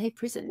La Santé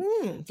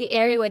prison. The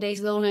area where these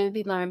well-known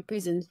people are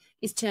imprisoned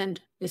is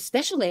termed the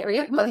special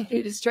area by the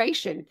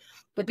administration.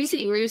 But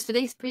visiting rooms for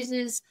these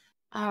prisoners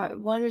are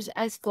wonders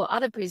as for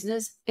other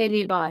prisoners, they're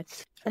nearby.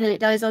 And then it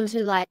goes on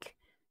to like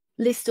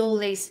list all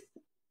these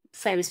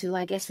famous people.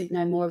 I guess we'd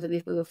know more of them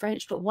if we were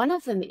French, but one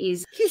of them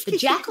is the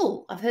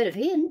Jackal. I've heard of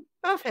him.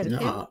 I've heard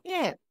of him.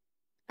 Yeah.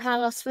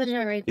 Carlos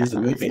Ferdinand. Is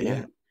the movie,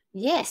 yeah.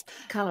 Yes,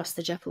 Carlos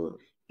the Jackal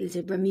is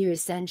a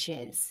Ramirez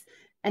Sanchez.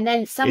 And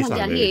then someone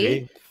down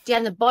here,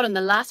 down the bottom,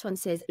 the last one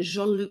says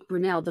Jean-Luc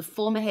Brunel, the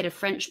former head of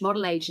French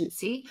model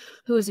agency,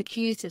 who was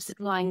accused of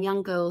supplying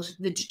young girls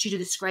due to the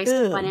disgrace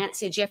of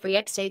financier Jeffrey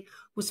Epstein,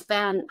 was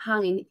found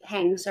hanged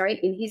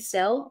in his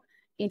cell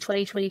in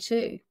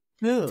 2022.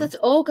 So it's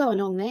all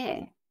going on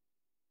there.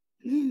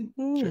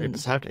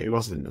 It's happening. It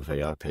wasn't in the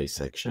VIP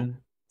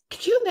section.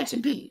 Could you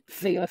imagine being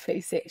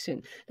VIP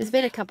section? There's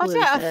been a couple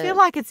I feel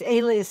like it's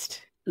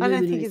A-list. I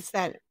don't think it's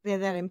they're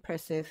that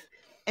impressive.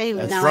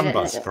 A-list. It's from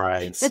bus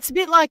grades. It's a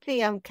bit like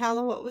the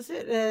Carla, what was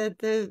it?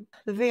 The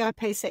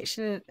VIP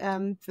section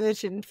at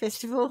Virgin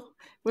Festival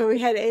where we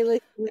had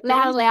A-list.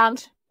 Loud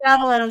Lounge.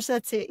 Loud Lounge,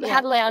 that's it.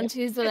 Loud Lounge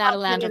is the Loud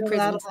Lounge of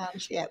prisons.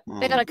 Yeah.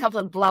 They've got a couple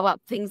of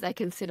blow-up things they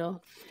consider.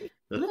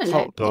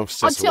 I'll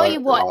tell you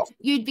what,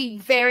 you'd be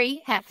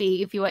very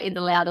happy if you were in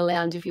the Louder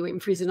Lounge, if you were in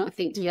prison, I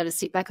think, to be able to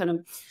sit back on a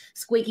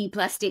squeaky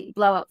plastic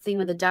blow-up thing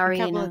with a durry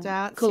and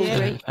a cool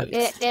drink.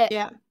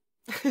 Yeah.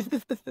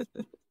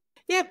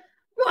 Yep.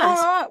 Right. All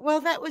right.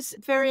 Well, that was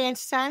very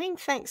entertaining.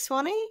 Thanks,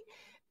 Swanny.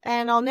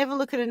 And I'll never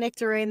look at a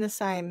nectarine the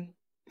same.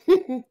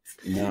 No.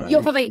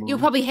 You'll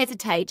probably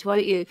hesitate,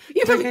 won't you?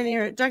 Don't go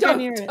near it. Don't go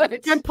near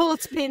it. Don't pull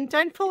its pin.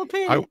 Don't pull a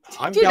pin.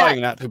 I'm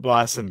going out to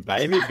buy some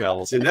baby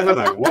bells. You never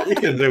know what you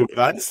can do with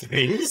those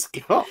things.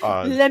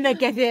 God. Let me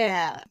get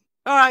there.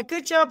 All right.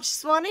 Good job,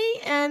 Swanny.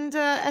 And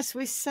as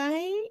we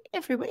say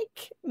every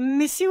week,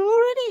 miss you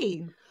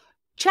already.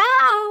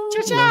 Ciao.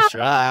 Ciao, ciao.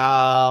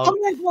 Ciao. Au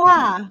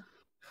revoir.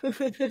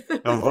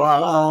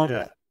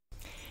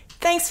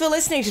 Thanks for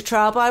listening to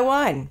Trial by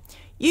Wine.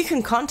 You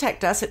can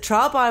contact us at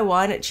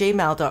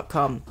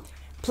trialbywine@gmail.com.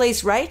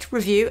 Please rate,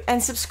 review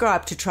and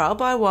subscribe to Trial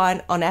by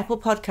Wine on Apple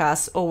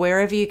Podcasts or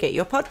wherever you get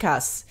your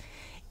podcasts.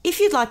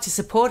 If you'd like to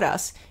support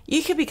us,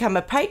 you can become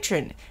a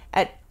patron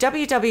at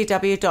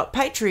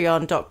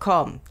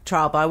www.patreon.com,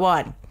 Trial by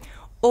Wine,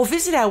 or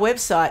visit our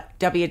website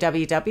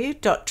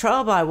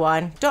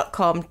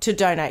www.trialbywine.com to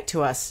donate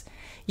to us.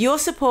 Your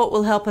support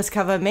will help us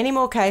cover many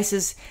more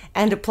cases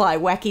and apply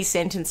wacky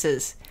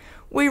sentences.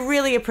 We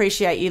really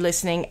appreciate you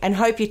listening and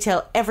hope you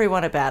tell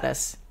everyone about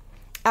us.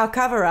 Our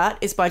cover art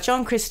is by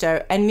John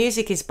Christo and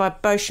music is by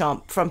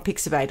Beauchamp from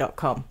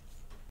pixabay.com.